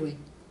 Anyway,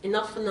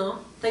 enough for now.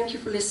 Thank you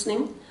for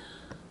listening.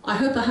 I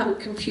hope I haven't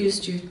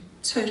confused you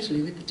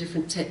totally with the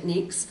different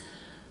techniques.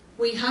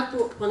 We have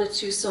brought one or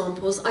two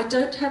samples. I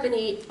don't have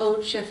any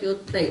old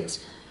Sheffield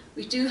plates.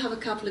 We do have a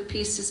couple of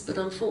pieces, but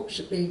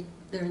unfortunately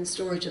they're in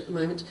storage at the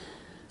moment,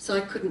 so I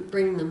couldn't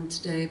bring them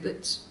today,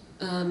 but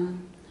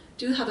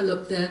do have a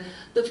look there.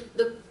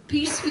 The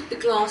piece with the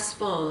glass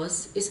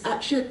vase is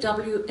actually a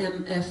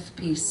WMF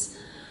piece,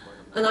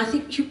 and I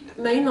think you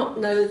may not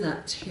know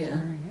that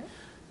here.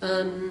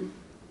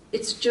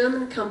 It's a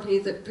German company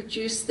that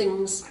produced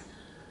things,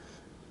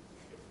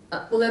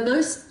 well, they're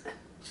most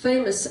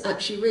famous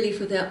actually really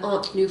for their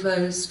Art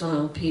Nouveau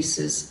style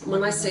pieces.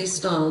 When I say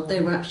style, they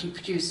were actually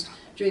produced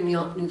during the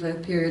Art Nouveau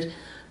period.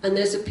 And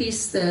there's a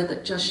piece there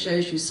that just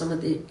shows you some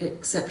of the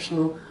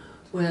exceptional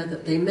ware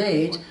that they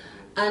made.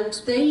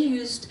 And they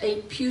used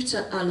a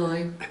pewter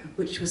alloy,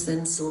 which was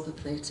then silver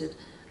plated.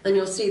 And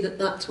you'll see that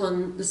that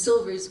one, the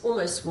silver is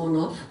almost worn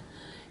off.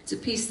 It's a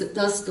piece that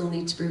does still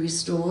need to be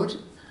restored.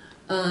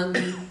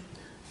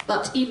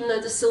 But even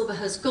though the silver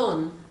has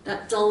gone,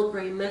 that dull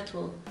grey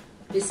metal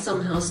is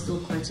somehow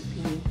still quite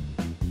appealing.